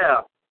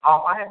 Yeah,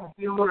 I haven't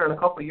seen one in a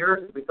couple of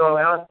years, to be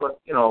totally honest. But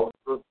they'll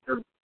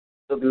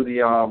do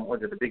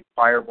the big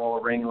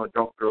fireball ring, or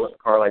jump through with the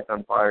car lights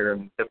on fire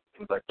and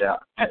things like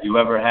that. Have you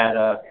ever had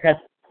a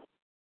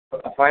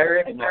fire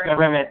ring? Have you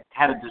ever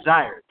had a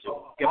desire to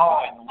get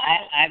one?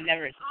 I've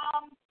never.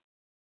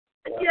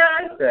 Yeah,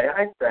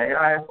 I'd say.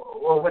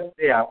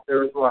 There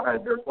was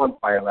one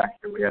fire last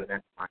year. We had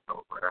an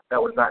accident fire.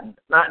 That was not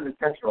an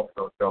intentional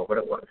show, but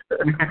it was.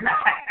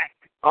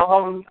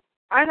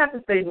 I'd have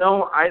to say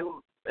no. I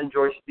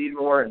enjoy speed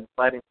more and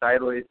sliding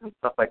sideways and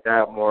stuff like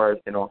that more as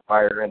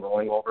fire and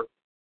rolling over.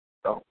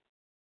 So,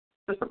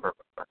 just a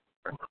perfect.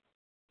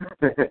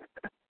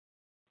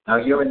 Now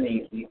you're in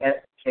the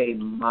SK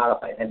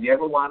modified. Have you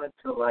ever wanted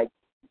to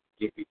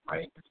get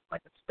like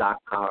a stock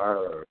car,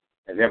 or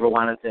have you ever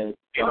wanted to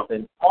jump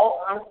in?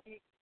 All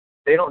honesty,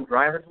 they don't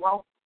drive as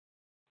well.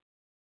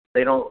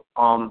 They don't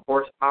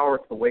horsepower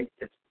to weight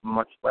is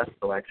much less,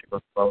 so actually go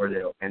slower. They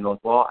don't handle as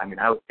well. I mean,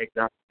 I would take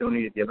the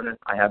opportunity given it.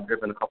 I have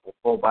driven a couple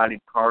full-bodied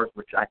cars,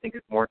 which I think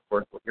is more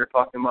towards what you're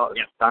talking about,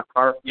 a stock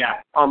car.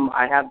 Yeah.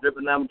 I have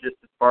driven them just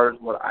as far as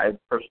what I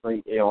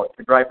personally,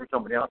 to drive for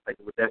somebody else, I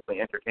would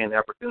definitely entertain the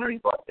opportunity.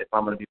 But if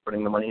I'm going to be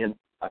putting the money in,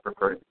 I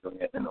prefer to be doing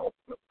it in the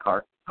ultimate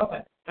car.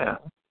 Okay. Yeah.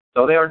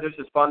 So they are just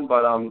as fun,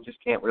 but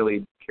just can't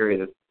really carry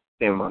the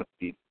same amount of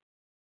speed.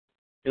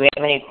 Do we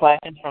have any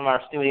questions from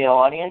our studio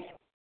audience?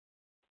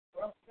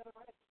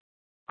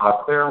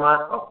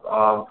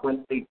 Claremont,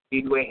 Twin State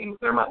Speedway in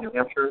Claremont, New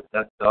Hampshire.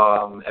 That's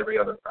every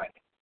other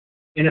Friday.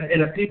 And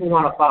if people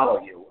want to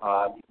follow you,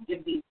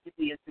 give the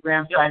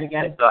Instagram site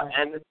again. It's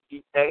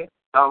NSK,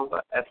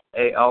 Salva,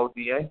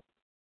 SALVA.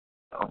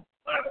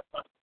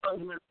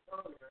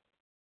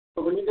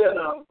 So when you get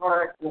a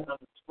car accident on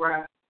the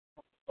scratch,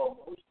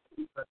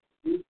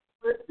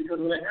 because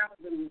when it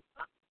happens in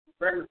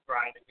regular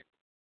riding, it's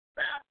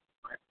bad.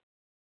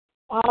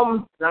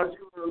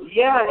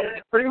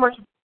 It's pretty much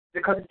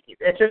because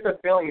it's just a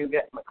feeling you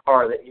get in the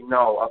car that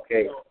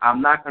okay,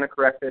 I'm not going to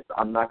correct this,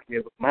 I'm not going to be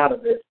able to come out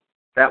of this,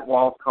 that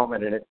wall's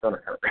coming and it's going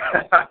to hurt.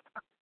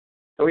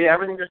 So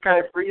everything just kind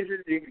of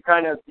freezes. You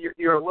can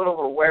you're a little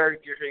aware.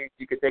 Usually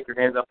you could take your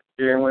hands off the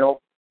steering wheel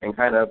and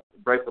kind of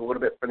brace a little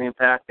bit for the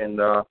impact, and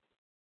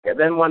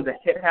then when the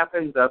hit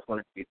happens, that's when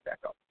it speeds back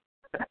up.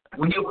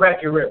 When you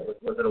cracked your rib,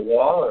 was it a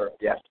wall or?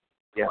 Yes.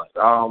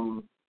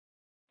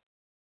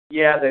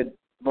 The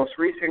most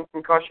recent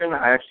concussion,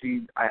 I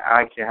actually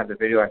have the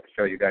video I can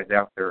show you guys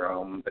after.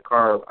 The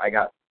car I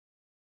got,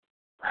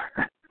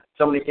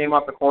 somebody came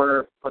off the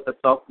corner, put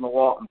themselves in the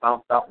wall, and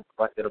bounced out and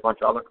collected a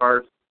bunch of other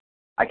cars.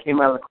 I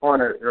came out of the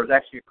corner. There was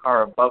actually a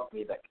car above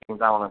me that came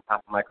down on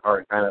top of my car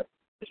and kind of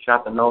just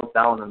shot the nose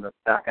down and the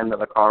back end of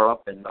the car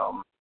up, and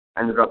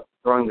ended up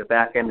throwing the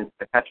back end into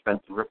the catch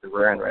fence and ripped the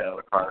rear end right out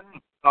of the car.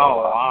 Oh,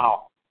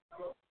 wow.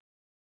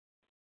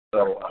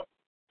 So,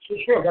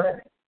 sure, go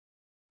ahead.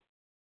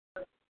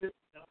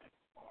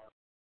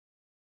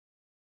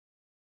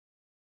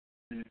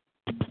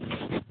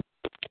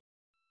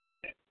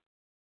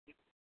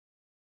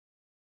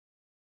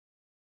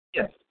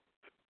 Yes.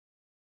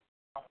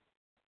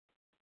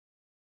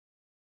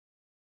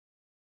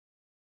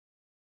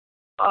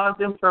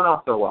 Didn't turn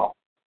out so well.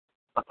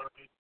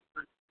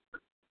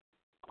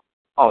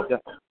 Oh,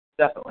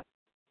 definitely.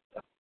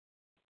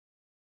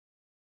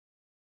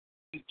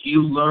 Do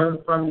you learn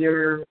from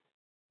your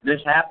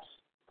mishaps?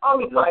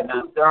 Oh,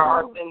 there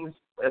are things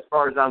as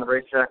far as on the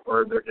racetrack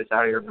where they're just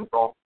out of your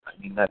control. I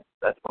mean, that's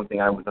one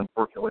thing I was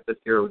unfortunate with this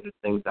year, was just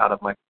things out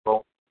of my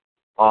control.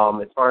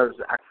 As far as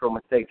actual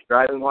mistakes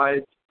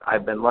driving-wise,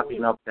 I've been lucky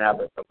enough to have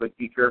a good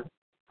teacher.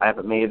 I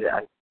haven't made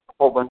a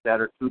whole bunch that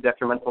are too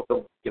detrimental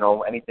to,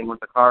 anything with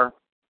the car.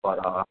 But,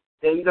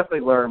 yeah, you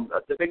definitely learn.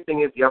 The big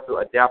thing is you have to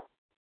adapt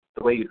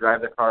the way you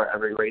drive the car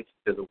every race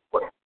to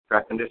what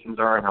track conditions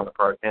are and how the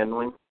car is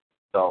handling.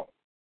 So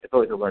it's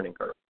always a learning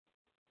curve.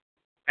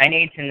 I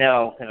need to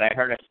know, because I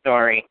heard a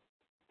story.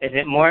 Is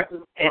it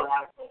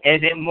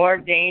more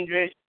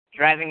dangerous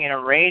driving in a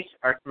race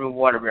or through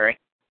Waterbury?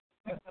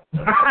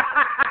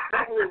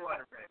 Definitely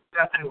Waterbury.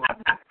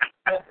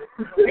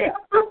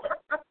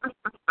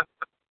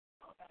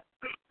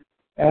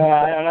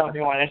 I don't know if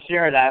you want to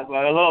share that,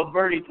 but a little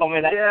birdie told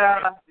me that.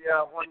 Yeah.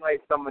 One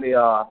night somebody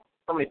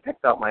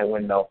picked up my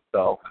window.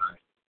 So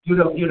You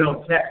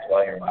don't text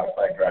while you're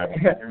outside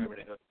driving.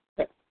 Everybody knows.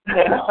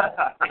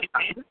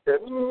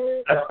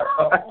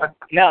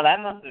 No, that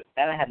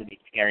had to be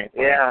scary.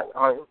 Yeah,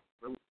 almost.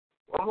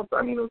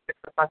 I mean, it was 6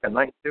 o'clock at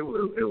night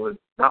too. It was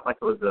not like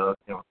it was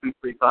 2,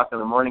 3 o'clock in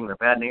the morning in a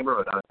bad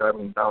neighborhood. I was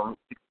driving down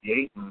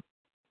 68, and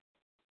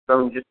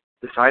someone just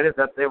decided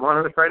that they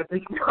wanted to try to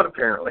take me out.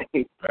 Apparently.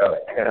 Really?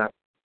 Yeah.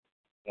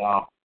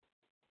 Wow.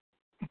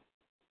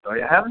 So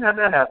yeah, I haven't had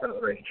that happen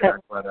at the racetrack,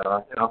 but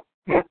I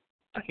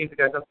keep you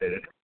guys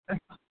updated.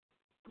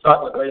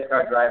 Talking with race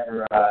car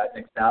driver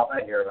Nick Salva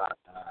here on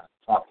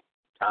Talk to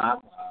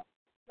Tom.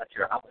 Not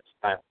sure how much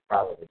time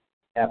probably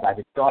have. I've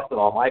exhausted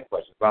all my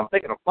questions, but I'm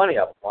thinking of plenty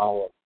of them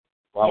while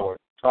we're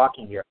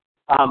talking here.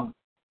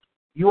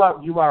 You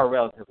are a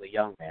relatively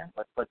young man,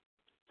 but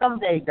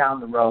someday down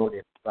the road,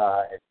 if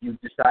you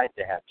decide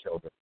to have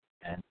children,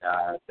 and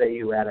say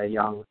you had a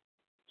young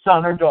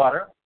son or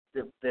daughter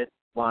that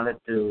wanted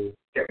to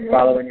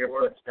follow in your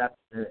footsteps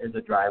as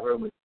a driver,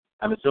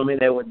 I'm assuming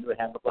they would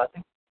have the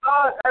blessing.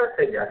 I would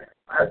say yes.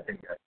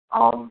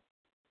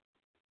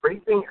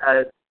 Racing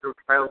as through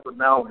childhood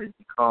now has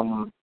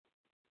become,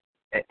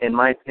 in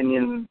my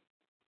opinion,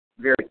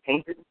 very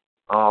tainted.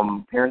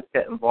 Parents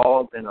get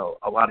involved, and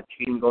a lot of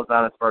cheating goes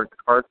on as far as the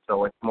carts.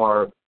 So it's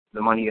more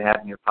the money you have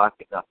in your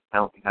pocket, not the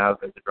talent you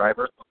have as a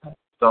driver.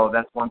 So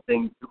that's one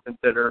thing to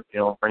consider.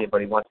 For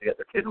anybody who wants to get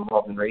their kid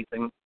involved in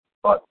racing.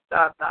 But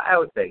I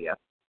would say yes.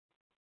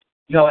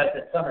 As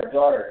a son or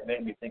daughter, it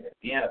made me think of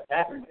Deanna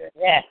Patrick.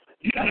 Yes.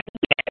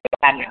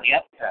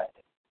 Yep.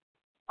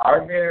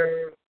 Are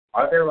there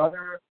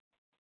other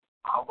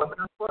women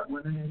in sport?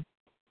 Yeah.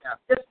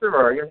 Yes, there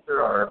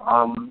are.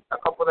 A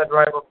couple that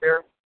drive up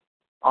here.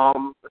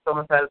 Some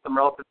have had some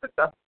relative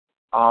success.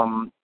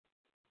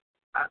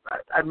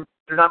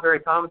 They're not very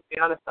common, to be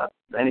honest. Not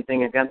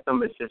anything against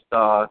them. It's just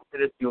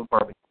it is few and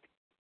far between.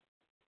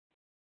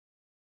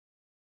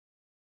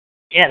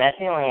 Yeah, that's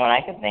the only one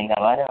I could think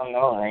of. I don't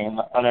know any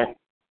other.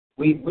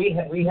 We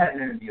had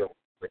an interview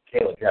with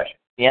Kayla Jessup.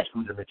 Yes.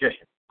 Who's a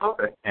magician.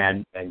 Okay.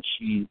 And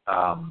she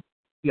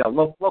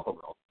local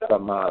girl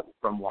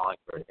from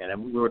Wallingford,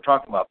 and we were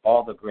talking about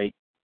all the great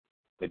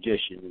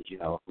magicians,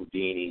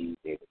 Houdini,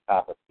 David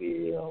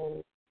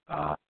Copperfield,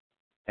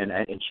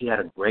 and she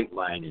had a great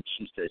line, and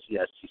she said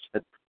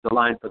the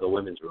line for the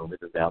women's room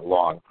isn't that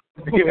long.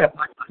 Yeah.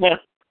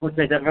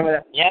 Remember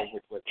that? Yeah.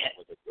 Which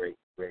was a great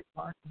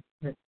line.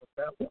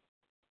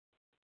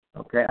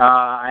 Okay,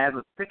 I have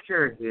a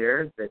picture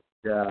here that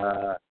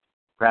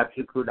perhaps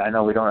you could. I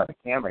know we don't have a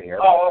camera here.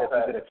 Oh, but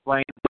if you could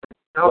explain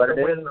what it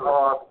is. It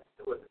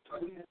was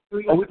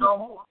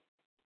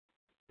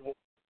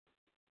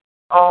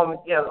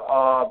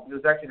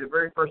actually the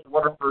very first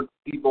Waterford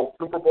Speedboat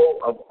Super Bowl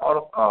of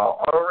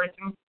auto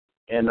racing,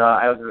 and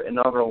I was the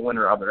inaugural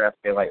winner of their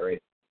FK Light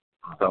race.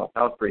 So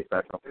that was pretty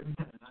special.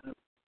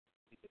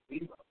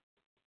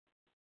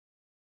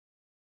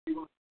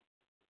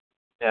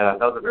 Yeah,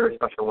 that was a very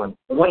special one.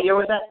 What year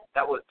was that?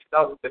 That was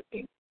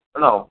 2015.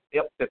 No,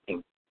 yep,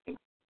 15.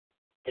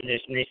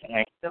 Just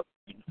recently. Yep.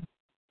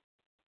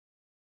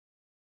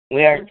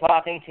 We are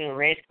talking to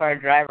race car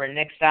driver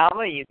Nick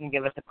Salva. You can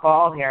give us a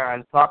call here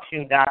on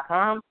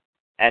TalkShoe.com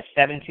at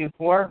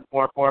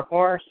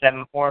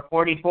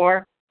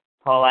 724-444-7444.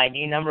 Call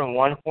ID number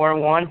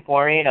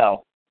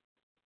 141480.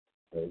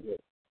 Very good.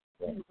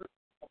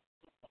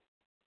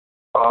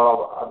 A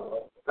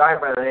guy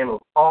by the name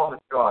of Paul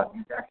Michaud.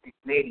 He's actually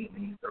Canadian.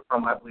 He's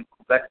from, I believe,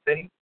 Quebec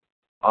City.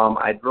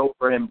 I drove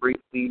for him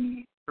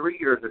briefly 3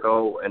 years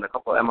ago in a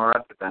couple of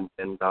MRS events,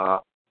 and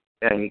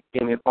he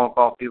gave me a phone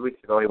call a few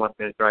weeks ago. He wants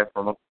me to drive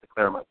for him up to the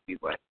Claremont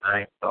Speedway.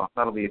 Nice. So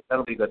that'll be a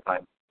good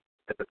time.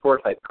 It's a tour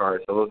type car,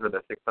 so those are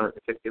the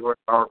 660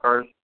 horsepower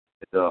cars.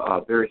 It's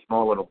a very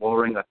small little bull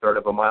ring, a third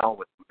of a mile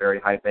with some very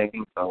high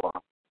banking. So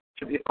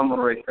should be a fun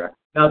little racetrack.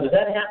 Now, does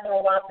that happen a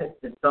lot? That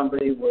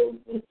somebody will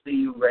see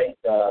you race,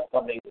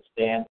 somebody will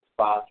stand,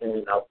 sponsor,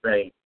 and they'll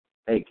say,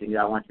 "Hey,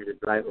 I want you to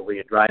drive, or will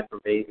you drive for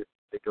me this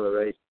particular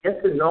race?"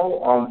 Yes and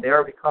no. They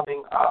are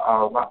becoming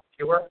a lot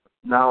fewer.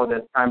 now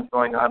that time's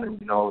going on and,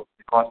 the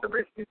cost of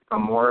racing has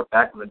become more.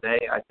 Back in the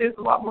day, I'd say it's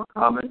a lot more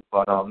common,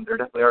 but there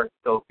definitely are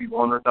still a few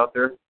owners out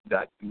there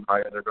that do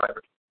hire their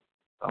drivers.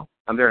 So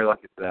I'm very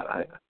lucky for that.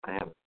 I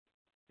am.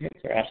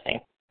 Interesting.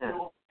 Yeah.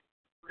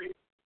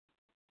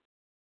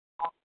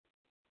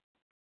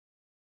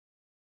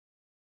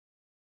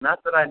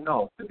 Not that I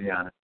know, to be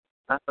honest.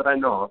 Not that I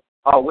know of.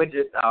 Oh,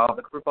 widget.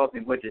 The crew calls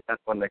me widget.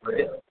 That's one they call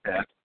it.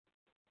 Yeah.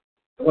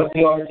 What's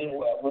the origin?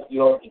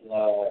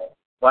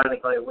 Why do they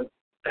call it widget?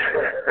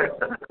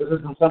 This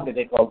isn't something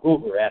they call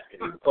Google asking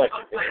you a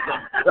question.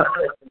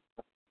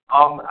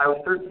 I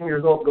was 13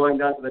 years old going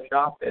down to the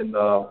shop, and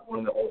one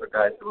of the older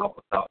guys who helped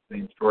us out,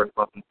 named George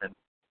Buffington,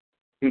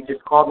 he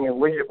just called me a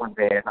widget one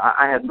day, and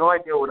I had no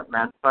idea what it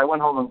meant, so I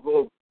went home and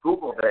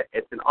Googled it.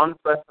 It's an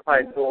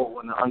unspecified tool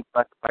with an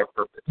unspecified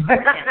purpose.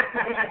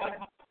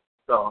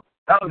 So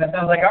that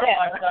sounds like our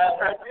lifestyle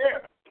right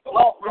there.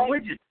 Well,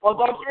 widgets. Well,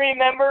 don't you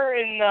remember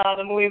in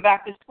the movie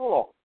Back to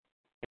School?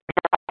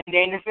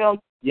 Dangerfield?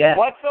 Yes.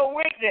 What's a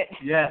widget?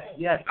 Yes,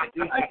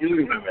 I do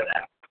remember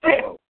that.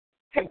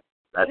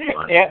 That's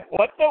funny. Yeah,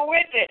 what's a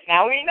widget?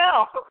 Now we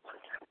know.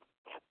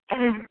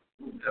 That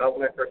was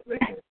my first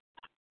nickname.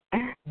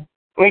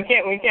 We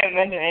can't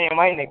mention any of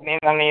my nicknames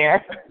on the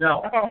air.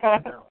 No.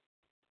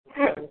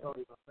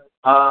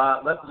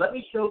 Let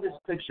me show this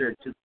picture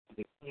to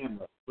the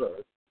camera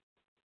first.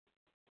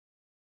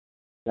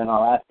 Then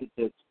I'll ask you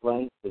to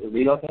explain. Does it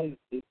read okay?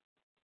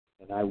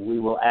 And we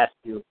will ask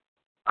you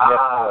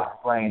to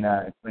explain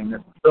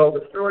this. So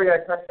the story I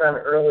touched on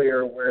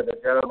earlier, where the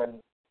gentleman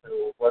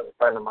who was a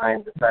friend of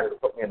mine decided to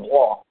put me in the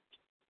wall,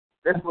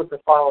 this was the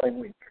following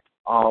week.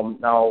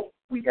 Now,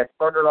 we had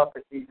started off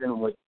the season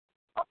with,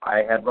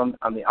 I had run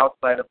on the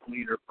outside of the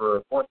leader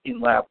for 14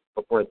 laps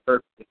before the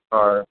third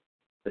car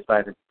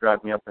decided to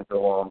drive me up into the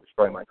wall and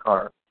destroy my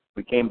car.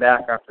 We came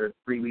back after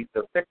 3 weeks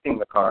of fixing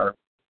the car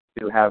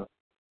to have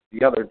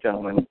the other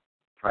gentleman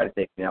try to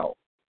take me out.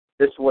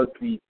 This was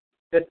the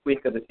 5th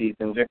week of the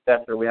season, just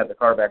after we had the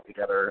car back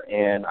together,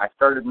 and I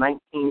started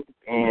 19th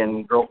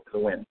and drove to the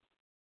win.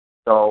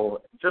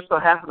 So just so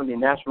happened to be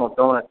National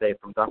Donut Day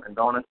from Dunkin'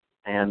 Donuts,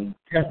 and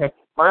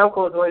my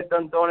uncle has always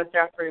done donuts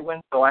after he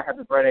wins, so I had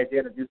the bright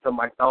idea to do some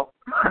myself.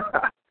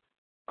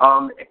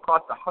 It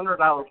cost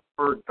 $100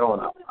 per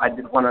donut. I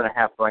did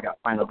 1.5, so I got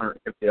fined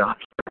 $150.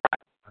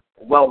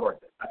 Well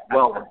worth it.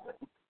 Well worth it.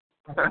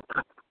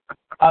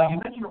 You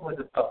mentioned it was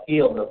a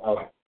field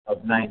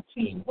of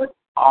 19. What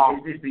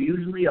is there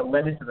usually a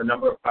limit to the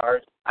number of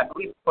cars? I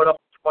believe put up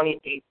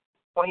 28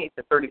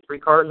 to 33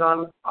 cars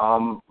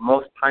on.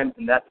 Most times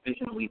in that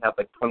division, we have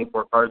like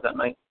 24 cars that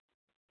night.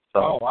 So,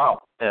 oh,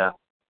 wow. Yeah.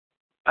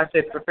 I'd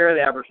say for fairly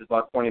average is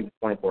about 20 to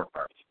 24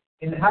 cars.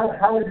 And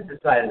how is it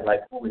decided,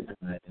 like, who is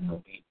in the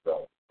lead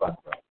row, front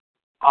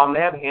row? They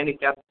have a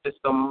handicap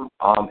system.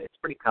 It's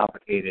pretty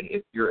complicated.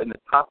 If you're in the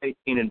top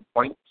 18 in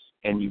points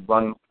and you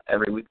run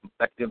every week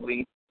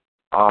consecutively,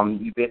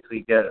 you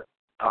basically get,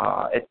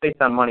 it's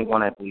based on money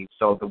won, I believe.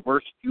 So the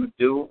worse you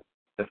do,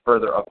 the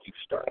further up you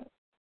start.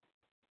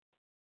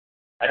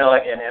 I know,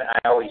 and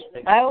I always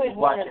think... I always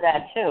wondered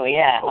that, too,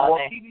 yeah. Well,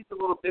 TV's a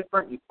little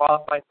different. You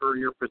qualify for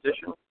your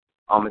position.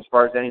 As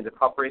far as any of the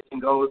cup racing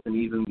goes, and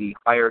even the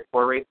higher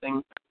tour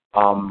racing,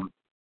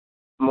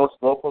 most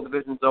local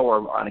divisions, though,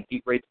 are on a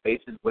heat race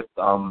basis with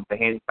the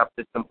handicap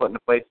system put into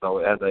place. So,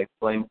 as I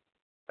explained,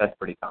 that's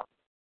pretty common.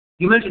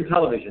 You mentioned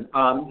television.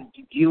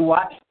 Do you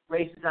watch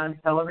races on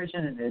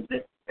television? And is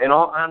it... In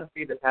all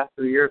honesty, the past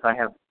 2 years, I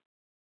have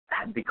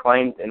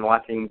declined in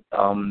watching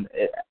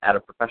it at a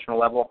professional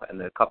level in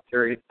the Cup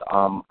Series.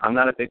 I'm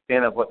not a big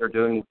fan of what they're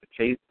doing with the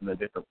chase and the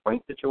different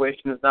point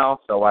situations now,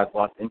 so I've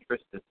lost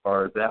interest as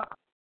far as that,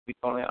 to be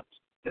totally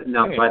honest.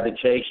 Now, by the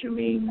chase, you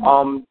mean?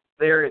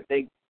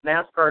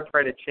 NASCAR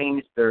try to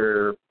change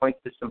their point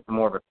system to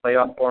more of a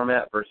playoff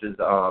format versus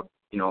a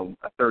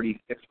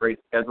 36-race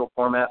schedule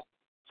format.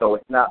 So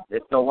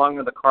it's no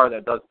longer the car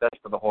that does best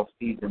for the whole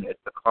season.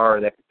 It's the car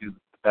that could do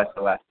the best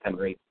the last 10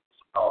 races.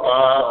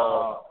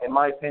 In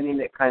my opinion,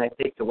 it kind of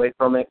takes away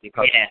from it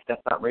because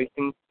that's not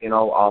racing. A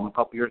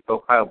couple years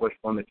ago, Kyle Busch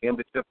won the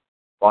championship.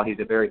 While he's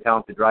a very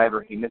talented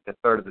driver, he missed a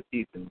third of the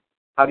season.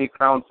 How do you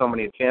crown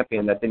somebody a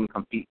champion that didn't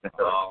compete in the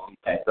third of the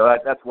season? So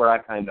that's where I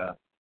kind of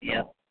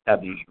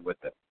have the issue with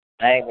it.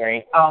 I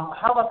agree.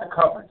 How about the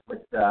coverage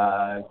with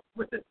the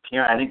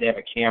camera? I think they have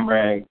a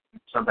camera.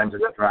 Sometimes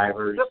it's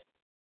drivers.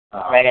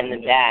 Right in the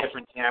dash.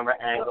 Different camera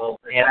angles.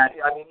 Yeah,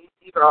 I mean,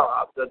 even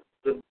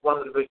one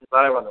of the divisions that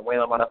I run, the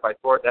Wayland Modified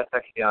Sport, that's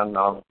actually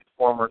on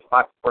former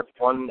Fox Sports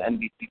 1,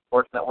 NBC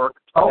Sports Network.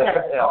 Okay.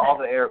 Yeah, all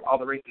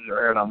the races are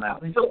aired on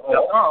that.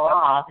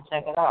 I'll have to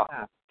check it out.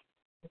 Yeah.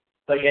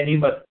 So, you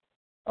must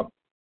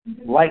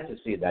like to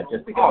see that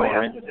just to get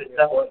more interested.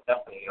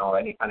 Definitely,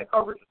 any kind of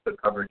coverage is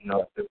good coverage,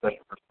 especially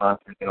for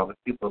sponsors. The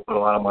people who put a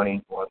lot of money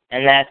into it.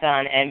 And that's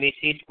on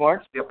NBC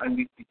Sports? Yep,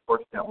 NBC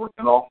Sports Network,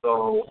 and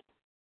also,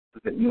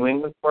 is it New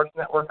England Sports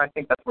Network? I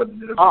think that's where the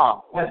that's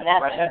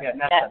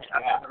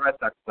the Red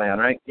Sox plan,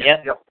 right?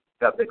 Yep.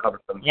 Yep, they cover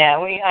some. Yeah,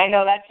 I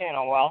know that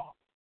channel well.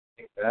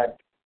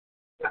 Exactly.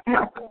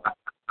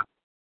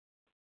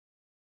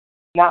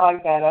 Not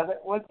like that other.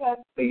 What's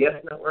that? The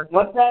Yes Network.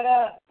 What's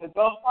that? The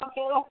Golf Club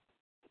channel?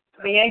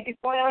 The Yankees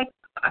play on?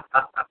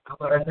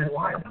 But I said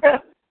why?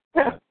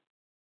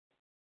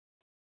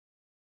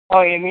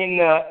 Oh, you mean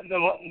the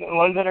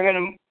ones that are going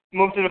to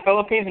move to the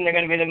Philippines and they're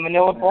going to be the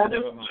Manila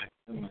Folders? Never mind.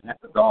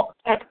 That's the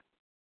Dolphins.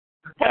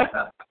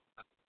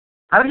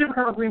 How did you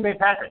become a Green Bay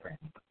Packers fan?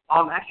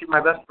 Actually,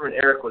 my best friend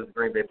Eric was a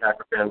Green Bay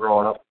Packers fan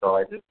growing up, so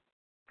I just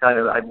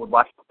I would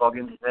watch football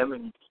games with him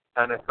and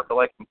kind of took a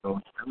liking to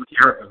him.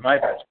 Eric was my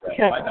best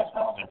friend. My best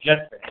friend was a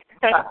Jets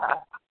fan.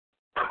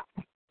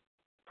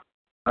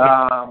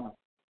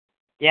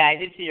 Yeah, I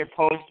did see your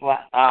post the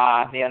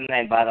other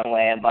night, by the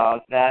way,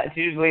 about it's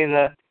usually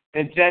the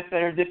Jets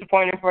that are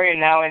disappointing for you.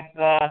 Now it's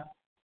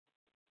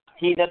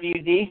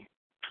TWD,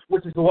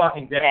 which is The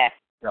Walking Dead. Yeah.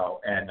 So,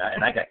 and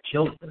I got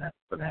killed for that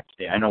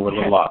today. I know we're a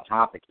little off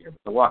topic here,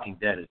 but The Walking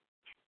Dead is,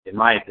 in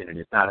my opinion,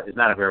 it's not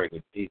a very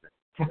good season.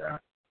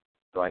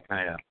 So I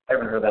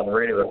haven't heard that on the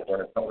radio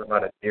before. It's something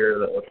about a deer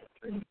that looks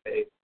like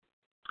a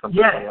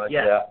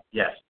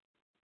Yes.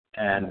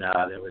 And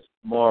there was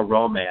more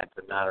romance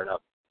and not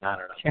enough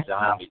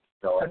zombies.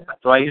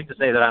 So I used to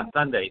say that on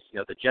Sundays,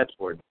 the Jets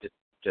were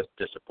just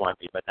disappoint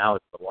me, but now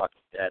it's The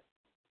Walking Dead.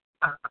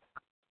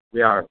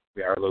 We are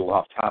a little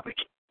off topic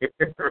here.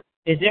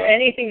 Is there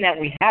anything that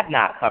we have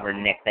not covered,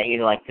 Nick, that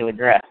you'd like to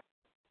address?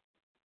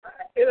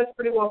 Yeah, that's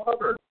pretty well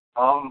covered.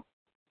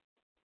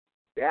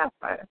 Yeah,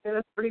 I say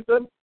that's pretty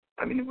good.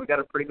 I mean, we got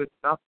a pretty good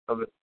stuff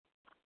of it.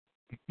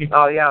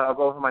 Oh, yeah, I'll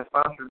go over my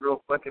sponsors real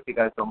quick if you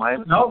guys don't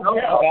mind. No. Go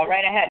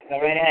right ahead.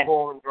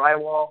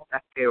 Drywall,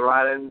 SK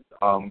Rollins,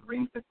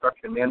 Green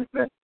Construction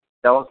Management,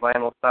 Dallas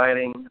Vinyl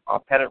Siding,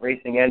 Pettit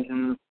Racing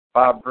Engines,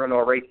 Bob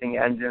Bruno's Racing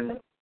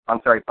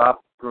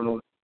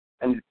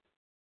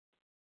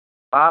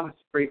Bob's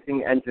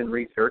Racing Engine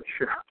Research.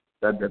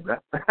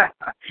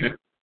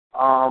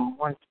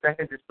 One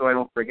second, just so I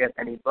don't forget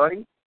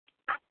anybody.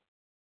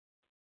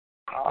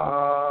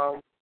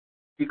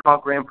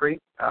 Peacock Grand Prix,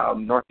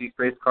 Northeast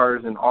Race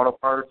Cars and Auto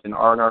Parts, and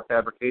R&R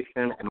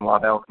Fabrication, and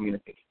Waddell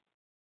Communications.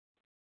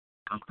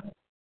 Okay.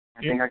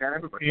 I think I got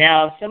everybody.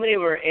 Now, if somebody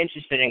were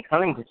interested in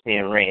coming to see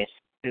a race,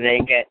 do they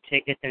get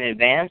tickets in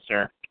advance,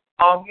 or?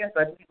 Yes,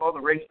 I believe all the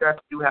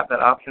racetracks do have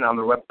that option on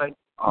their website,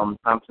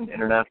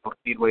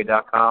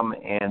 ThompsonInternationalSpeedway.com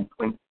and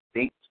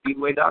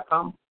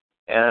TwinStatesSpeedway.com.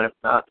 And if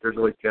not, there's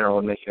always general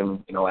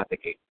admission, at the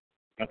gate.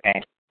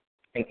 Okay.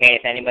 In case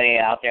anybody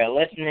out there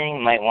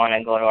listening might want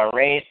to go to a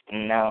race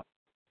and know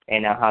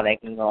how they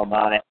can go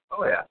about it.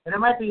 Oh yeah, and it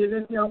might be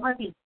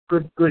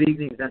good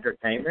evening's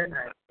entertainment.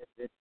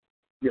 It's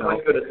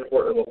good to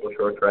support a local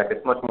short track.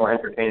 It's much more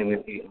entertaining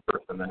to see in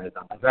person than it is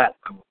on the track.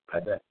 I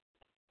bet.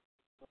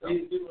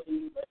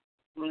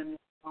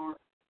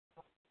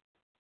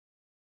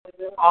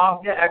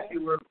 Yeah,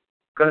 actually, we're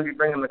going to be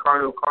bringing the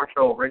car to a car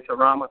show,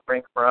 Racerama,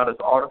 Frank Parada's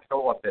Auto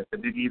Show up at the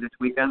Big E this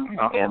weekend,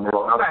 and there's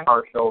another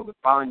car show the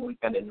following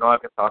weekend in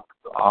Naugatuck.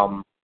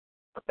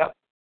 What's that?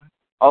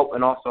 Oh,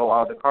 and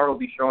also the car will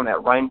be shown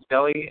at Ryan's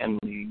Deli in,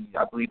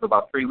 I believe,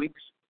 about 3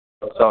 weeks.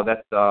 So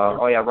that's,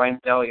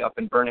 Ryan's Deli up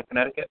in Vernon,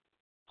 Connecticut.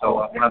 So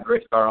we'll have the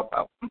race car up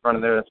out in front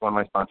of there. That's one of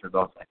my sponsors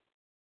also.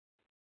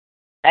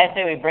 I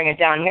say we bring it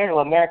down here to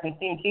American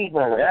Steam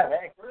Cheeseburger. Yeah,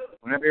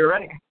 whenever you're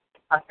ready.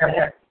 Park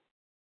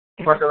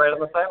it right on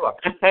the sidewalk.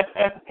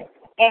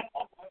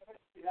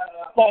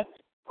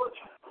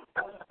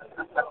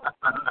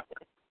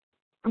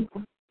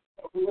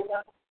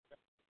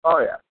 Oh,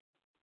 yeah.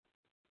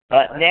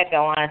 Nick, I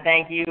want to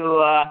thank you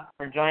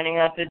for joining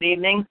us this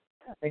evening.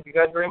 Thank you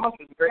guys very much.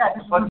 It was great.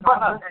 Yeah, fun.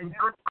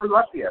 Good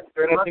luck to you.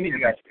 Very nice to meet you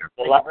guys here.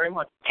 Good luck very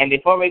much. And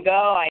before we go,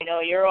 I know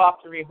you're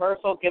off to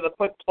rehearsal. Give a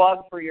quick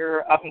plug for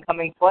your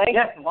up-and-coming play.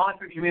 Yes,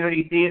 Wallingford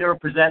Community Theater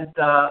presents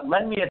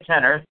Lend Me a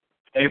Tenor,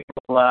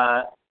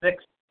 April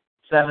 6th,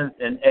 7th,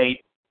 and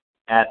 8th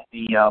at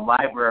the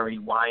Library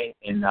Wine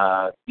in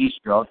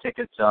Bistro.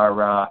 Tickets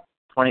are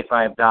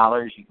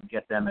 $25. You can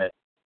get them at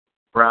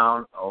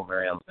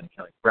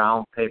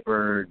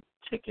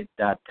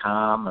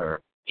brownpaperticket.com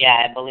or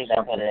yeah, I believe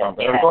that's what it is. Or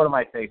go to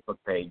my Facebook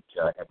page,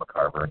 Emma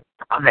Carver.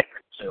 I'm there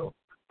too.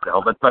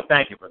 So, but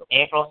thank you for the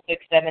April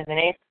 6th, 7th, and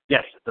 8th?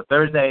 Yes, it's a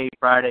Thursday,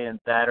 Friday, and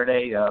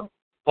Saturday. So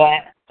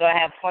I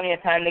have plenty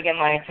of time to get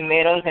my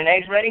tomatoes and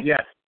eggs ready?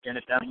 Yes, and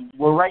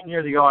we're right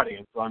near the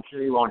audience, so I'm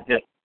sure you won't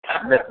miss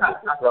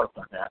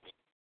that.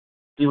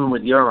 Even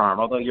with your arm,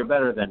 although you're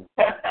better than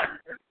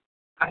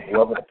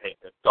whoever to take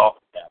the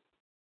dolphin cap.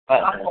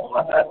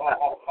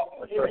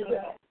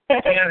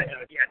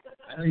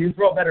 You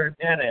throw better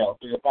than Tannehill,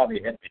 so you'll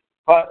probably hit me.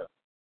 But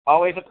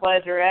always a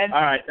pleasure, Ed.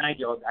 All right, thank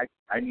you.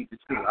 I need to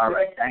speak. All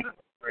right, thank you.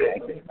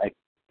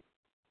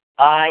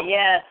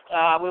 Yes,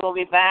 we will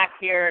be back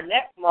here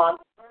next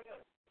month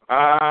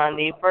on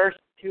the first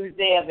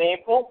Tuesday of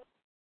April.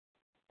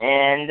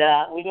 And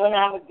we don't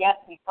have a guest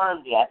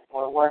confirmed yet.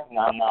 We're working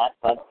on that,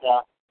 but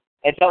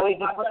it's always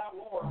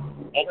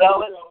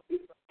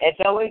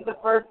the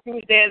first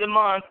Tuesday of the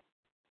month.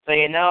 So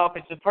if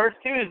it's the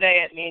first Tuesday,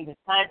 it means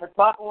it's time for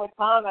Talking with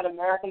Tom at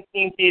American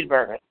Steam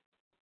Cheeseburger.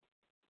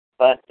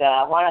 But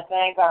I want to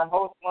thank our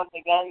host once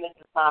again,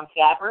 Mr. Tom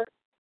Shapper.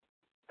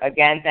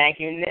 Again, thank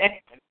you,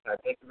 Nick.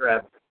 Thank you for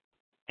having me.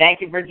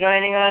 Thank you for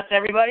joining us,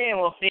 everybody, and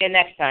we'll see you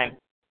next time.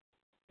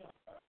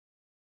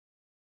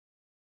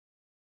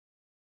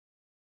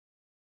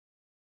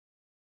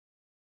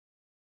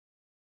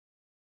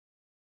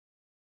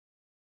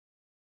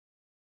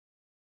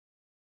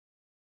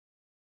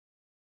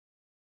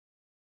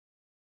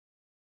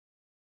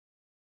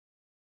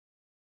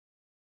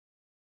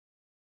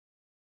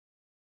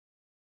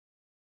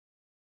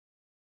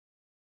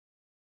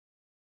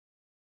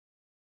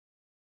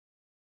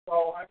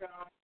 So I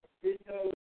got videos